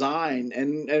interesting desighave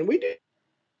and we do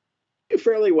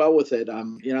fairly well with it.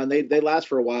 And they last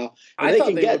for a while. And they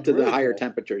can get to the higher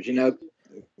temperatures.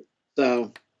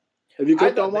 So, have you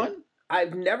cooked on one?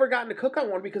 I've never gotten to cook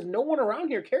on one because no one around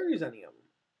here carries any of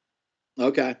them.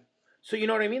 Okay. So you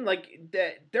know what I mean? Like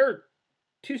their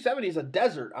 270s a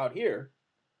desert out here.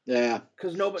 Yeah.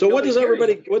 Because nobody. So what does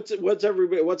everybody?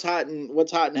 What's hot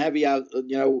and heavy out?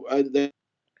 There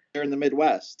in the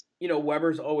Midwest.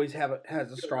 Weber's always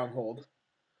has a stronghold,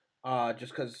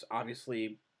 just because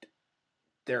obviously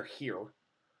they're here.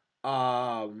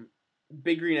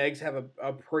 Big Green Eggs have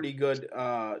a pretty good,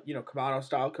 Kamado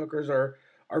style cookers are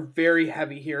very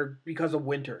heavy here because of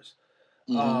winters.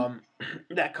 Mm-hmm.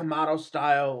 That Kamado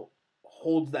style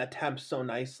holds that temp so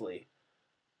nicely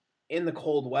in the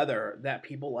cold weather that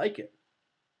people like it.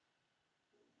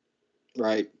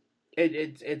 Right.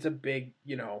 It's a big,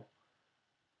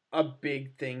 a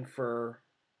big thing for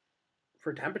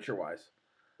temperature wise.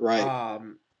 Right.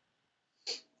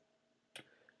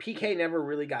 PK never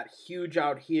really got huge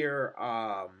out here.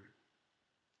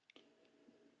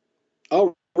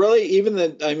 Oh, really? Even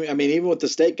even with the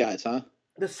steak guys, huh?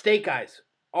 The steak guys,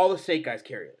 all the steak guys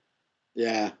carry it.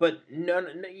 Yeah. But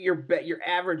your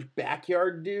average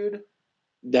backyard dude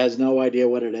has no idea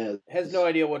what it is.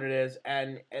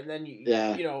 And then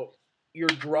your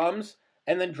drums,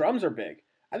 and then drums are big.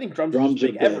 I think drums are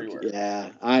big everywhere.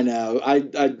 Yeah, I know. I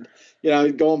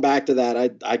going back to that,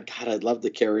 I'd love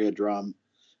to carry a drum.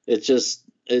 It's just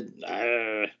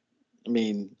I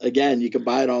mean, again, you can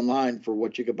buy it online for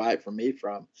what you could buy it from me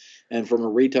from, and from a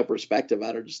retail perspective,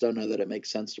 I just don't know that it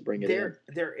makes sense to bring it in.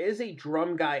 There is a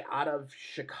drum guy out of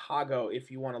Chicago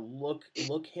if you want to look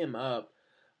him up.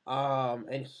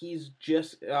 And he's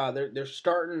just they're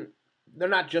starting. They're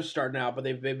not just starting out, but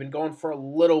they've been going for a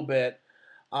little bit.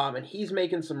 And he's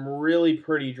making some really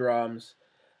pretty drums.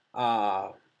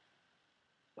 Oh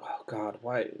God,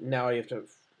 why now I have to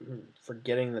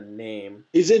forgetting the name.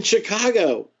 He's in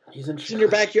Chicago. He's in your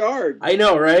backyard. I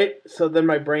know, right? So then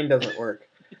my brain doesn't work.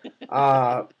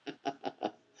 Oh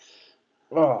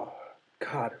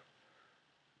God,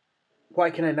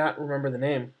 why can I not remember the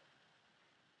name?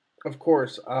 Of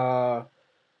course.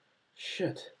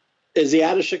 Shit. Is he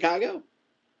out of Chicago?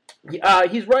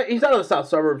 He's right. He's out of the south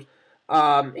suburbs.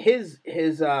 His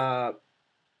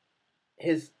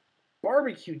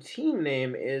barbecue team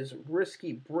name is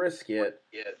Risky Brisket,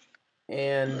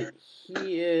 and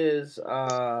he is.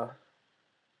 My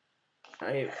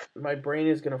brain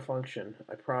is gonna function.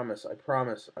 I promise.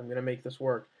 I'm gonna make this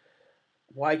work.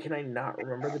 Why can I not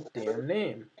remember the damn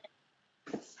name?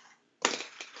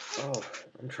 Oh,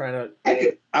 I'm trying to.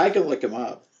 I can look him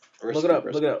up. Look it up.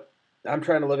 I'm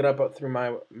trying to look it up through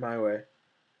my way.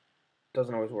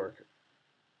 Doesn't always work.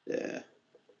 Yeah.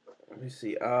 Let me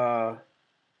see.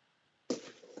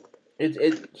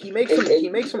 He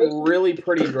makes some really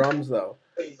pretty drums though.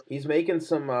 He's making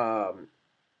some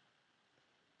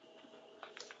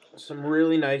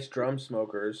really nice drum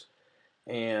smokers,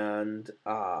 and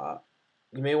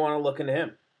you may want to look into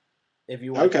him if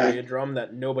you want to play a drum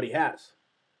that nobody has.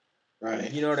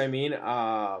 Right. You know what I mean?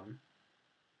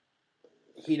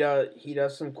 He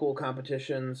does some cool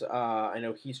competitions. I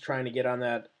know he's trying to get on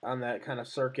that kind of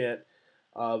circuit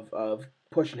of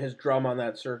pushing his drum on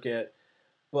that circuit,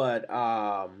 but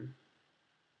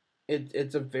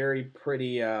it's a very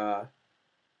pretty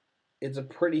it's a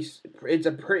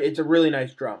really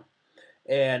nice drum,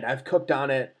 and I've cooked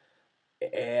on it,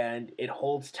 and it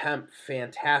holds temp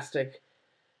fantastic.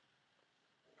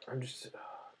 I'm just,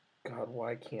 God,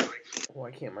 why can't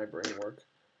my brain work?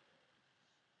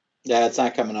 Yeah, it's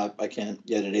not coming up. I can't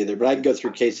get it either. But I can go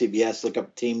through KCBS, look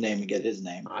up team name, and get his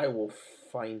name. I will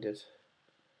find it.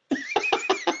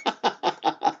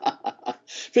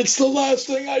 If it's the last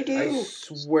thing I do. I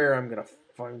swear I'm gonna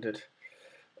find it.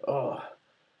 Oh,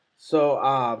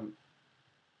 so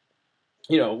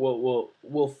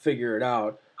we'll figure it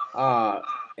out,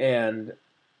 and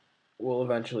we'll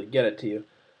eventually get it to you.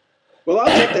 Well, I'll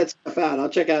check that stuff out. I'll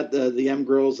check out the M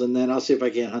Grills, and then I'll see if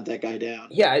I can't hunt that guy down.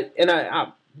 Yeah, and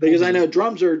because I know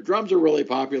drums are really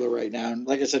popular right now, and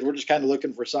like I said, we're just kind of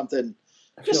looking for something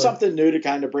new to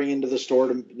kind of bring into the store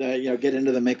to get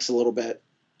into the mix a little bit.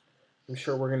 I'm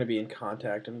sure we're going to be in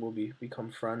contact, and we'll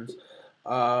become friends,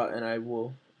 and I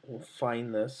will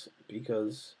find this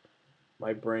because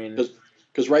my brain.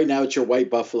 Because right now it's your White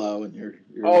Buffalo, and you're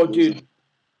dude,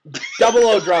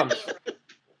 00 drums.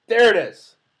 There it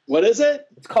is. What is it?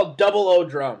 It's called 00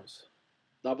 drums.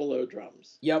 00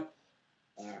 drums. Yep.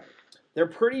 All right. They're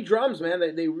pretty drums, man.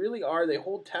 They really are. They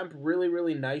hold temp really,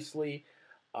 really nicely.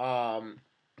 And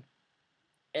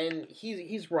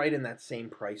he's right in that same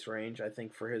price range, I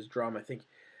think, for his drum. I think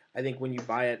when you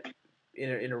buy it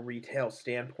in a retail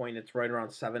standpoint, it's right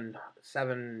around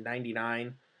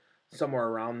 $7.99, somewhere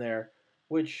around there,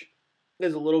 which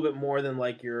is a little bit more than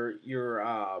like your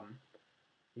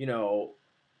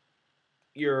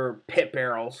pit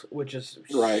barrels, which is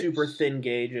super thin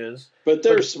gauges. But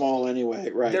they're small anyway,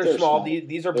 right? They're small.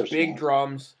 These are big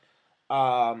drums.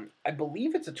 I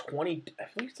believe it's like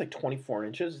 24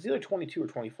 inches. It's either 22 or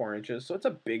 24 inches, so it's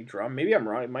a big drum. Maybe I'm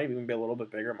wrong. It might even be a little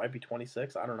bit bigger. It might be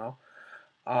 26. I don't know.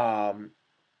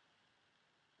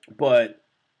 But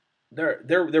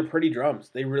they're pretty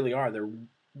drums. They really are. They're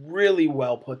really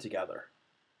well put together.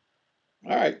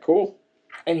 All right, cool.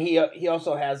 And he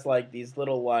also has like these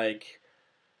little like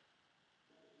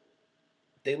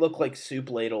they look like soup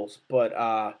ladles, but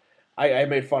I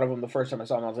made fun of him the first time I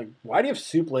saw him. I was like, "Why do you have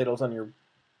soup ladles on your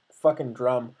fucking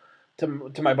drum?"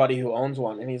 To my buddy who owns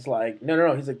one, and he's like,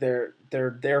 "No." He's like, "They're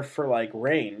there for like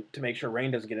rain to make sure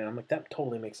rain doesn't get in." I'm like, "That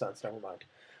totally makes sense. Never mind.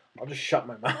 I'll just shut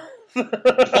my mouth."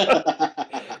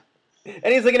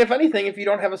 And he's like, "And if anything, if you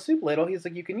don't have a soup ladle, he's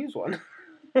like, you can use one."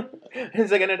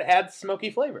 He's like, and it adds smoky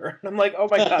flavor. And I'm like, "Oh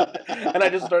my God!" And I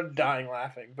just started dying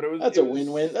laughing. But that's a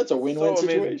win-win. That's a win-win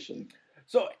situation. Amazing.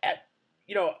 So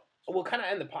we'll kind of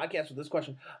end the podcast with this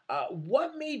question.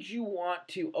 What made you want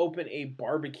to open a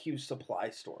barbecue supply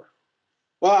store?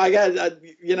 Well, I got,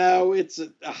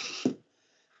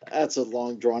 that's a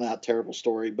long, drawn-out, terrible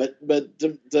story. But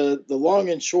the long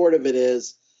and short of it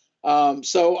is,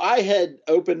 So I had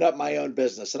opened up my own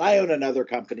business, and I own another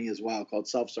company as well called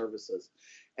Self Services.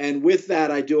 And with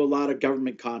that, I do a lot of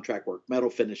government contract work, metal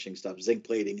finishing stuff, zinc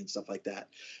plating, and stuff like that.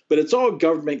 But it's all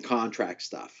government contract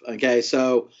stuff. Okay,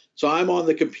 so I'm on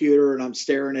the computer and I'm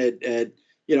staring at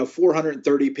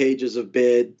 430 pages of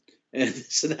bid and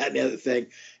this and that and the other thing,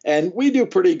 and we do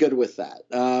pretty good with that.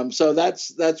 So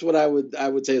that's what I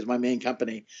would say is my main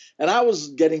company. And I was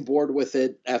getting bored with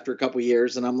it after a couple of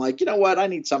years, and I'm like, you know what, I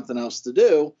need something else to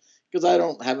do because I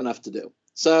don't have enough to do.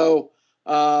 So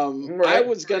I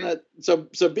was gonna so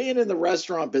being in the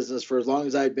restaurant business for as long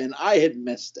as I'd been, I had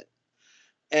missed it.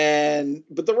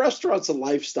 But the restaurant's a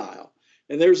lifestyle.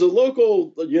 And there's a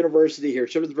local university here,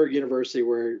 Shippensburg University,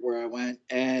 where I went,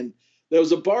 and there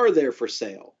was a bar there for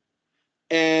sale.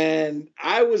 And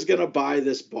I was going to buy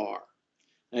this bar.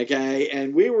 Okay.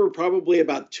 And we were probably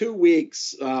about 2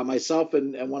 weeks, myself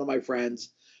and one of my friends,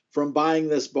 from buying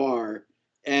this bar.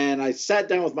 And I sat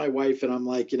down with my wife and I'm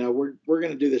like, we're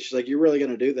going to do this. She's like, you're really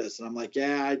going to do this? And I'm like,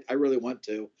 yeah, I really want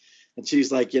to. And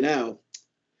she's like, if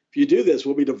you do this,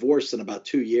 we'll be divorced in about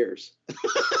 2 years.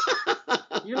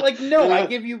 You're like, no, I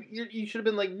give you, you should have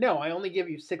been like, no, I only give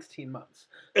you 16 months.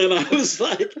 And I was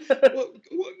like,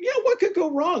 what could go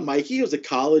wrong, Mikey? It was a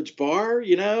college bar,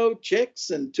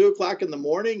 chicks and 2:00 in the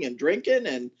morning and drinking.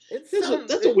 And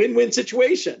that's a win-win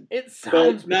situation. It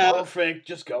sounds perfect.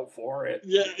 Just go for it.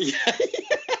 Yeah.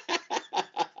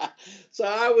 So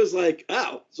I was like,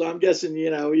 oh, so I'm guessing,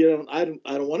 I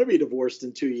don't want to be divorced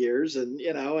in 2 years. And,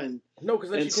 no,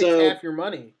 because then she takes half your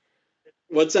money.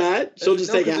 What's that? She'll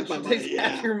just take half my money. Takes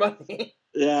half your money.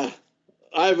 Yeah.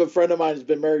 I have a friend of mine who's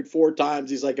been married 4 times.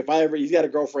 He's like, he's got a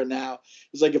girlfriend now.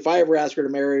 He's like, if I ever ask her to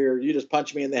marry her, you just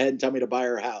punch me in the head and tell me to buy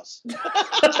her a house.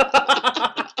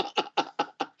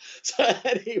 So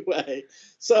anyway,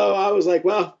 so I was like,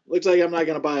 well, looks like I'm not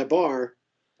going to buy a bar.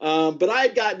 But I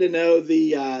had gotten to know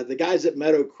the guys at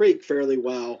Meadow Creek fairly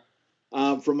well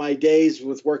from my days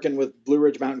with working with Blue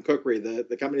Ridge Mountain Cookery,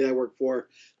 the company that I worked for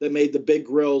that made the big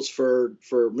grills for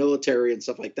military and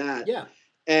stuff like that. Yeah.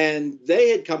 And they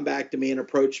had come back to me and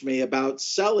approached me about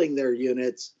selling their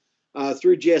units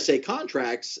through GSA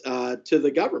contracts to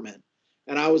the government.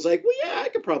 And I was like, well, yeah, I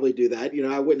could probably do that.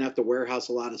 I wouldn't have to warehouse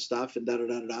a lot of stuff and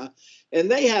da-da-da-da-da. And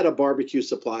they had a barbecue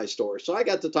supply store. So I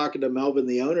got to talking to Melvin,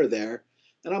 the owner there.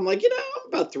 And I'm like, I'm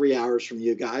about 3 hours from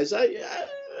you guys. I think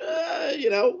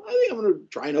I'm going to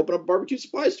try and open up a barbecue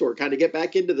supply store, kind of get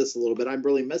back into this a little bit. I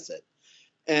really miss it.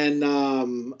 And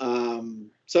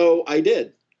so I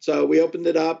did. So we opened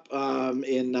it up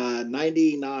in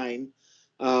 99.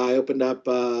 I opened up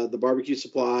the barbecue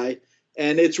supply.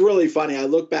 And it's really funny. I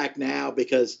look back now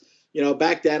because,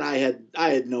 back then I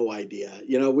had no idea.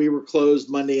 We were closed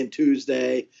Monday and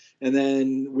Tuesday. And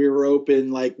then we were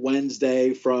open like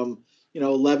Wednesday from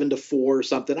 11 to 4 or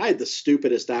something. I had the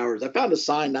stupidest hours. I found a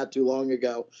sign not too long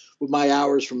ago with my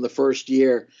hours from the first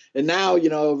year. And now,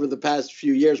 over the past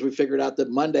few years, we figured out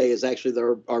that Monday is actually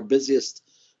our busiest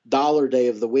dollar day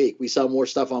of the week. We sell more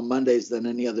stuff on Mondays than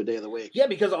any other day of the week. Yeah,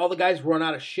 because all the guys run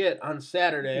out of shit on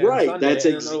Saturday. Right. And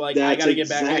Sunday, and they're like, I got to get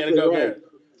back. I got to go get it.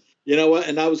 You know what?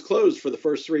 And I was closed for the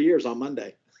first 3 years on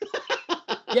Monday.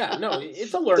 Yeah, no,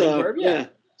 it's a learning curve. Yeah.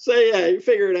 So yeah, you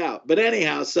figure it out. But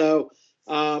anyhow, so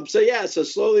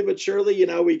slowly but surely,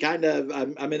 we kind of,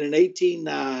 I'm in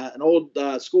an old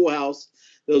schoolhouse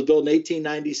that was built in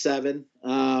 1897.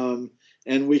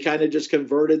 And we kind of just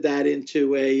converted that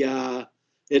into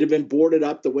it had been boarded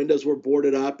up. The windows were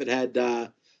boarded up. It had,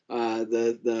 the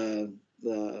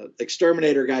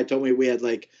exterminator guy told me we had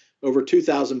like over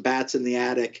 2,000 bats in the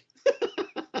attic.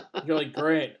 You're like,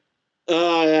 great.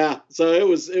 Oh yeah. So it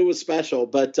was special,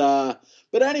 but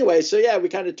anyway, so yeah, we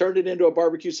kind of turned it into a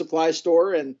barbecue supply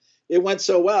store and it went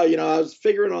so well. I was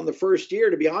figuring on the first year,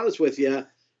 to be honest with you,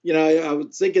 I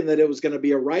was thinking that it was going to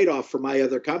be a write-off for my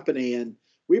other company, and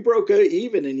we broke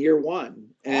even in year 1.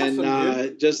 And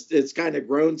awesome, it's kind of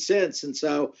grown since. And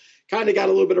so kind of got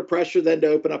a little bit of pressure then to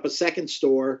open up a second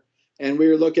store. And we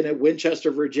were looking at Winchester,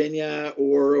 Virginia,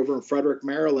 or over in Frederick,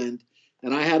 Maryland.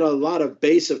 And I had a lot of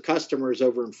base of customers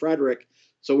over in Frederick.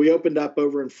 So we opened up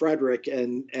over in Frederick.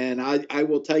 And I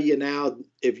will tell you now,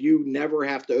 if you never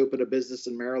have to open a business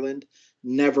in Maryland,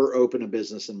 never open a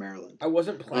business in Maryland. I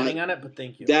wasn't planning on it, but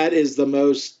thank you. That is the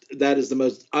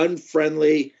most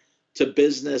unfriendly to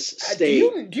business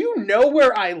state. Do you know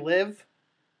where I live?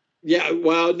 Yeah,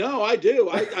 well, no, I do.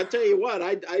 I tell you what,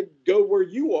 I'd go where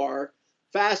you are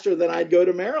faster than I'd go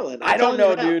to Maryland. I don't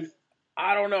know, dude.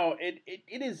 I don't know.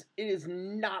 It is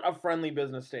not a friendly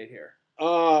business state here.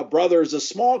 Brother, it's a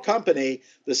small company.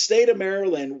 The state of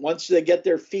Maryland, once they get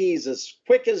their fees as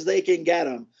quick as they can get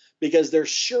them, because they're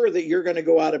sure that you're going to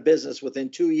go out of business within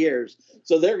 2 years.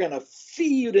 So they're going to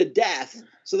fee you to death.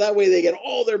 So that way they get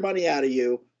all their money out of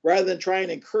you rather than try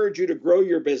and encourage you to grow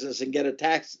your business and get a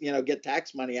tax, get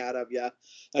tax money out of you.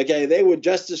 Okay. They would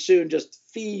just as soon just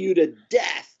fee you to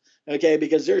death. Okay.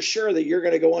 Because they're sure that you're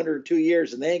going to go under in 2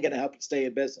 years and they ain't going to help you stay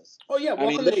in business. Oh yeah.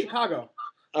 Welcome to Chicago.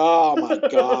 Oh my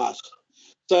gosh.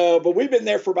 But we've been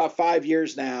there for about 5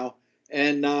 years now.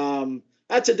 And,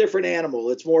 that's a different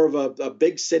animal. It's more of a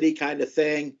big city kind of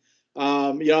thing.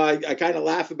 I kind of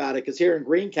laugh about it because here in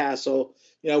Greencastle,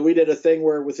 we did a thing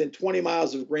where within 20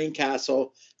 miles of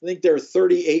Greencastle, I think there are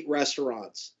 38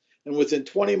 restaurants. And within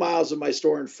 20 miles of my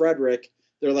store in Frederick,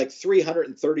 there are like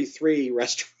 333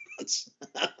 restaurants.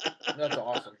 That's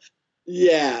awesome.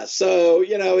 Yeah. So,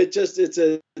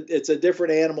 it's a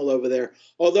different animal over there.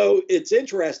 Although it's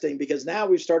interesting because now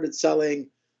we've started selling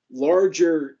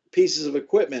larger pieces of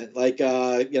equipment like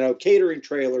catering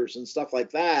trailers and stuff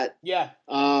like that. Yeah.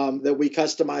 That we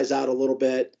customize out a little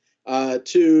bit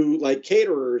to like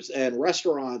caterers and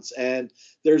restaurants. And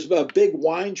there's a big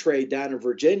wine trade down in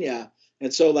Virginia.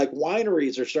 And so like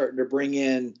wineries are starting to bring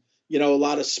in, a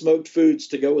lot of smoked foods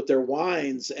to go with their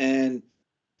wines. And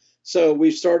so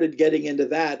we've started getting into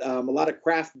that. A lot of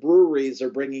craft breweries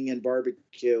are bringing in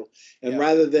barbecue, and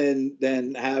rather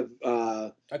than have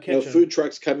food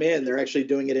trucks come in, they're actually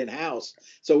doing it in house.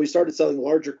 So we started selling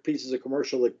larger pieces of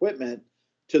commercial equipment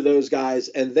to those guys,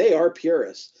 and they are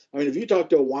purists. I mean, if you talk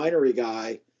to a winery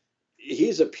guy,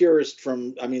 he's a purist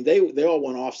they all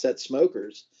want offset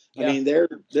smokers. Yeah. I mean, they're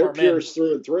purists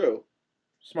through and through.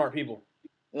 Smart people.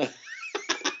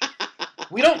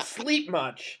 We don't sleep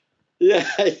much. Yeah,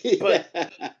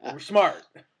 but we're smart.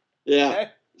 Yeah. Okay?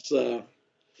 So,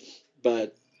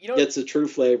 but it's a true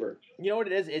flavor. You know what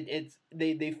it is? It's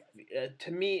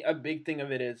to me, a big thing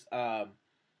of it is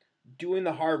doing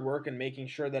the hard work and making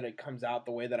sure that it comes out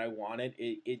the way that I want it.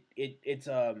 It's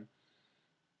a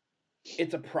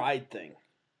pride thing.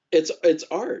 It's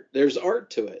art. There's art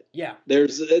to it. Yeah. There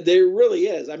really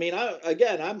is. I mean,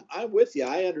 I'm with you.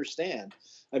 I understand.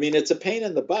 I mean, it's a pain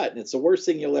in the butt, and it's the worst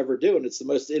thing you'll ever do, and it's the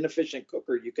most inefficient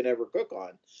cooker you can ever cook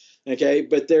on. Okay,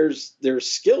 but there's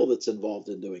skill that's involved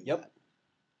in doing that.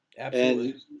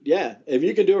 Absolutely. And if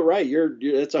you can do it right,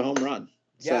 it's a home run.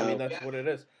 Yeah, so, I mean that's what it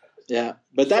is. Yeah,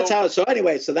 but that's how. So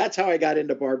anyway, that's how I got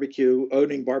into barbecue,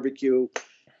 owning barbecue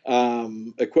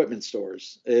equipment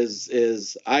stores.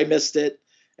 Is I missed it,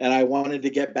 and I wanted to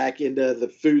get back into the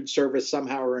food service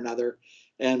somehow or another,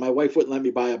 and my wife wouldn't let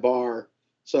me buy a bar.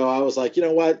 So I was like, you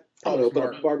know what? I'm gonna open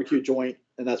a barbecue joint,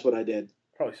 and that's what I did.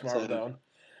 Probably smart though.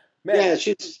 Yeah,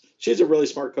 she's a really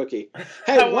smart cookie.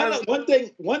 Hey,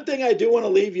 one thing I do want to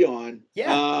leave you on,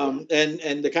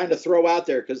 and to kind of throw out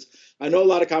there because I know a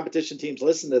lot of competition teams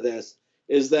listen to this,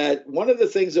 is that one of the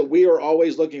things that we are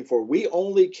always looking for. We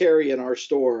only carry in our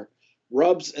store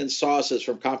rubs and sauces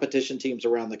from competition teams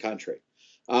around the country.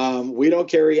 We don't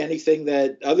carry anything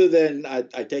that other than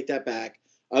I take that back.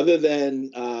 Other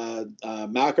than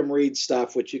Malcolm Reed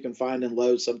stuff, which you can find in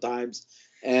Lowe's sometimes,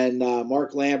 and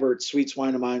Mark Lambert's Sweet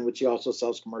Swine of Mine, which he also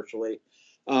sells commercially.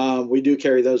 We do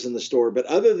carry those in the store. But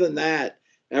other than that,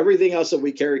 everything else that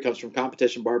we carry comes from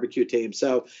competition barbecue teams.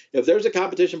 So if there's a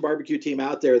competition barbecue team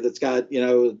out there that's got,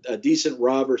 a decent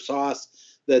rub or sauce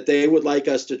that they would like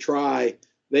us to try,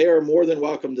 they are more than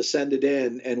welcome to send it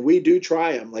in. And we do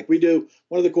try them. Like we do.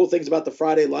 One of the cool things about the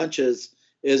Friday lunches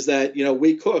is that,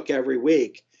 we cook every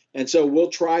week. And so we'll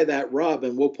try that rub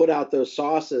and we'll put out those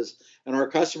sauces and our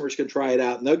customers can try it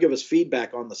out and they'll give us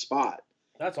feedback on the spot.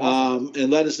 That's awesome.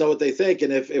 And let us know what they think.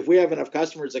 And if we have enough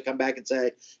customers that come back and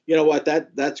say, you know what,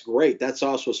 that's great. That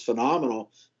sauce was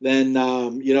phenomenal. Then,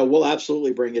 we'll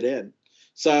absolutely bring it in.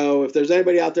 So if there's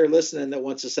anybody out there listening that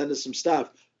wants to send us some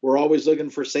stuff, we're always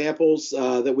looking for samples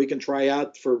that we can try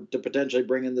out to potentially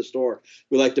bring in the store.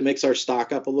 We like to mix our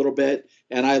stock up a little bit,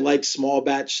 and I like small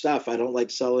batch stuff. I don't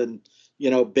like selling,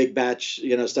 big batch,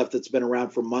 stuff that's been around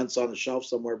for months on a shelf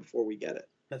somewhere before we get it.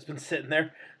 That's been sitting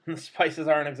there, and the spices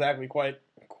aren't exactly quite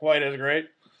as great.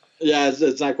 Yeah,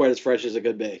 it's not quite as fresh as it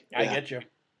could be. I get you.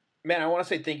 Man, I want to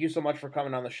say thank you so much for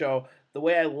coming on the show. The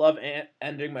way I love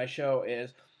ending my show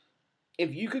is,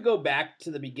 if you could go back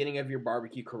to the beginning of your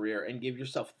barbecue career and give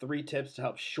yourself 3 tips to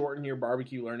help shorten your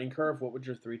barbecue learning curve, what would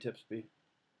your 3 tips be?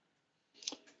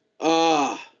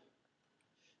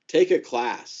 Take a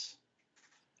class.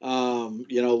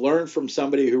 Learn from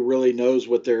somebody who really knows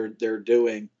what they're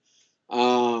doing.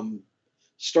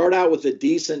 Start out with a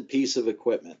decent piece of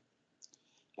equipment.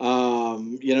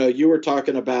 You were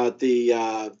talking about the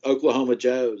Oklahoma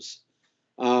Joes.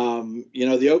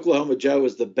 The Oklahoma Joe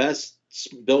is the best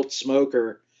built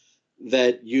smoker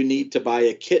that you need to buy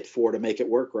a kit for to make it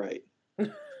work right.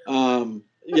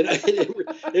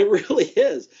 It really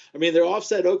is. I mean, their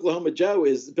offset Oklahoma Joe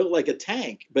is built like a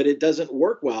tank, but it doesn't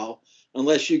work well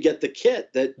unless you get the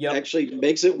kit that actually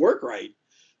makes it work right.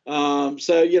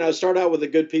 So start out with a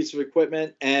good piece of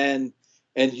equipment and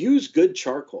use good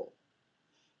charcoal.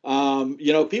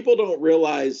 People don't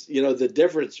realize the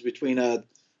difference between a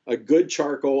good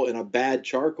charcoal and a bad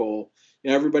charcoal.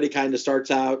 Everybody kind of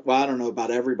starts out. Well, I don't know about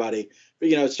everybody,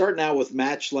 but starting out with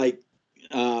match like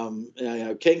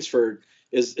Kingsford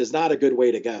is not a good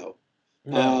way to go.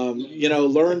 No.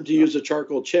 Learn to use a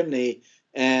charcoal chimney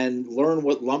and learn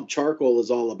what lump charcoal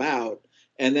is all about,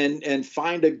 and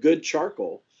find a good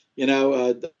charcoal.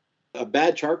 A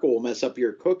bad charcoal will mess up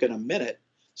your cook in a minute.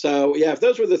 So yeah, if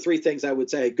those were the three things I would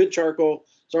say: good charcoal,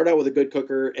 start out with a good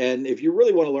cooker, and if you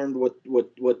really want to learn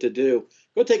what to do,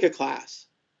 go take a class.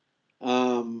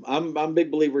 I'm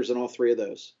big believers in all three of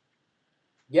those.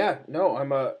 Yeah,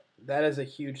 no, that is a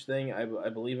huge thing. I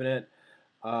believe in it.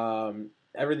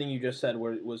 Everything you just said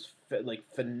was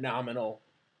phenomenal,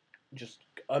 just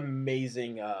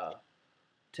amazing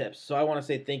tips. So I want to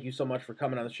say thank you so much for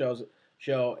coming on the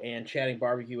show and chatting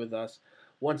barbecue with us.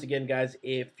 Once again, guys,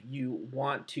 if you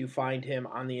want to find him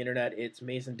on the internet, it's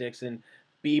Mason Dixon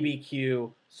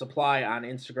BBQ Supply on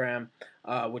Instagram,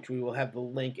 which we will have the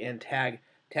link and tag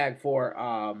for.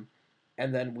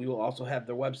 And then we will also have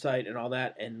their website and all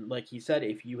that. And like he said,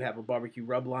 if you have a barbecue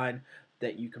rub line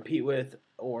that you compete with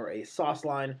or a sauce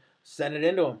line, send it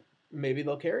into them. Maybe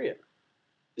they'll carry it.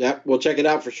 Yeah, we'll check it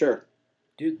out for sure.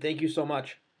 Dude, thank you so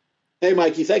much. Hey,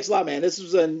 Mikey, thanks a lot, man. This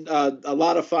was a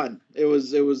lot of fun. It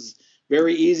was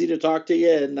very easy to talk to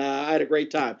you, and I had a great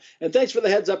time. And thanks for the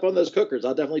heads up on those cookers.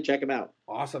 I'll definitely check them out.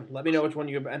 Awesome. Let me know which one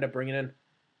you end up bringing in.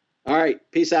 All right.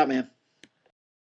 Peace out, man.